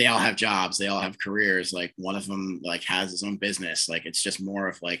they all have jobs, they all have careers. Like one of them like has his own business. Like it's just more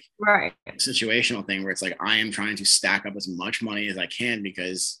of like right a situational thing where it's like I am trying to stack up as much money as I can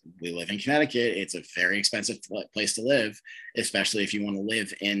because we live in Connecticut. It's a very expensive place to live, especially if you want to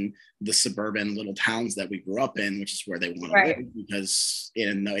live in the suburban little towns that we grew up in, which is where they want to live, because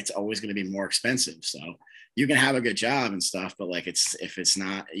you know it's always going to be more expensive. So you can have a good job and stuff, but like if it's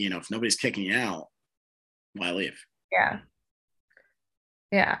not, you know, if nobody's kicking you out, why leave?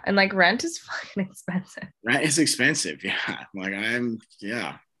 Yeah, and like rent is fucking expensive. Rent is expensive. Yeah, like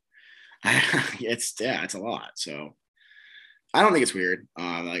it's a lot. So I don't think it's weird.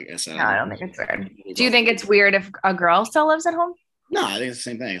 Like I said, no, I don't think it's weird. Do you think it's weird if a girl still lives at home? No, I think it's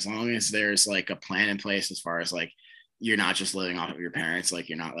the same thing. As long as there's like a plan in place, as far as like you're not just living off of your parents, like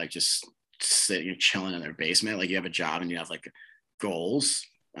you're not like just sitting, chilling in their basement. Like you have a job and you have like goals.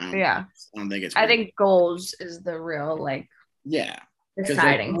 I don't think it's weird. I think goals is the real like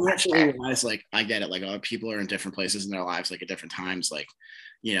deciding actually realize, like I get it, like other people are in different places in their lives, like at different times, like,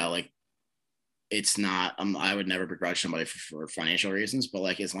 you know, like it's not I would never begrudge somebody for financial reasons, but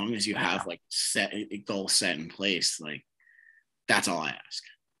like as long as you have like a goal set in place, like that's all I ask.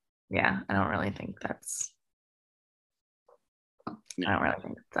 I don't really think that's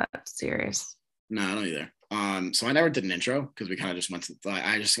serious. No, I don't either. So I never did an intro because we kind of just went to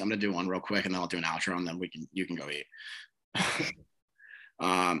I'm gonna do one real quick and then I'll do an outro and then you can go eat.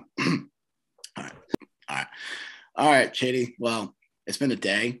 All right, Katie. Well, it's been a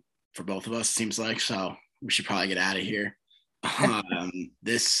day for both of us, it seems like, so we should probably get out of here.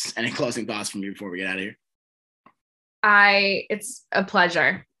 Any closing thoughts from you before we get out of here? It's a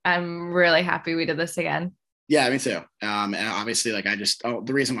pleasure. I'm really happy we did this again. Yeah, me too. And obviously, like,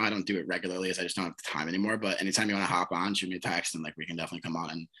 the reason why I don't do it regularly is I just don't have the time anymore. But anytime you want to hop on, shoot me a text, and like we can definitely come on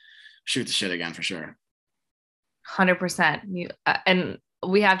and shoot the shit again for sure. 100%. And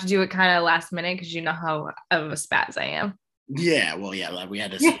we have to do it kind of last minute because you know how of a spaz I am. Yeah, well, yeah, like we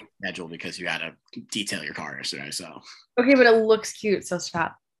had to schedule because you had to detail your car yesterday. So okay, but it looks cute, so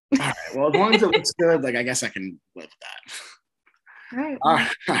stop. All right. Well, as long as it looks good, like I guess I can live with that. All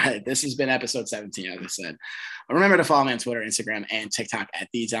right. This has been episode 17, as I said. Remember to follow me on Twitter, Instagram, and TikTok at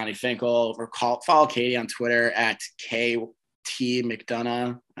the Donnie Finkel. Follow Katie on Twitter at KT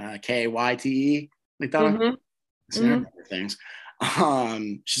McDonough, KYTE McDonough. Things.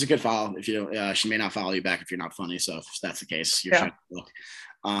 She's a good follow. If you she may not follow you back if you're not funny. So if that's the case, you're trying to look.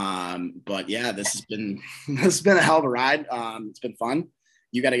 But yeah, this has been a hell of a ride. It's been fun.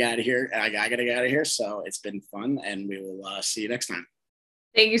 You got to get out of here, and I got to get out of here. So it's been fun, and we will see you next time.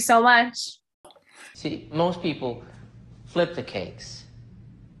 Thank you so much. See, most people flip the cakes.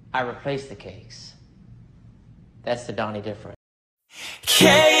 I replace the cakes. That's the Donnie difference.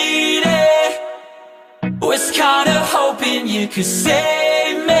 Katie, was kinda hoping you could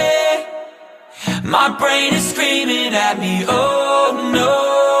save me. My brain is screaming at me, oh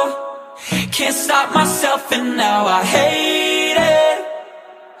no. Can't stop myself and now I hate it.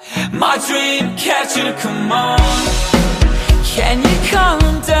 My dream catcher, come on. Can you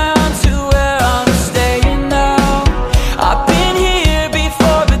calm down?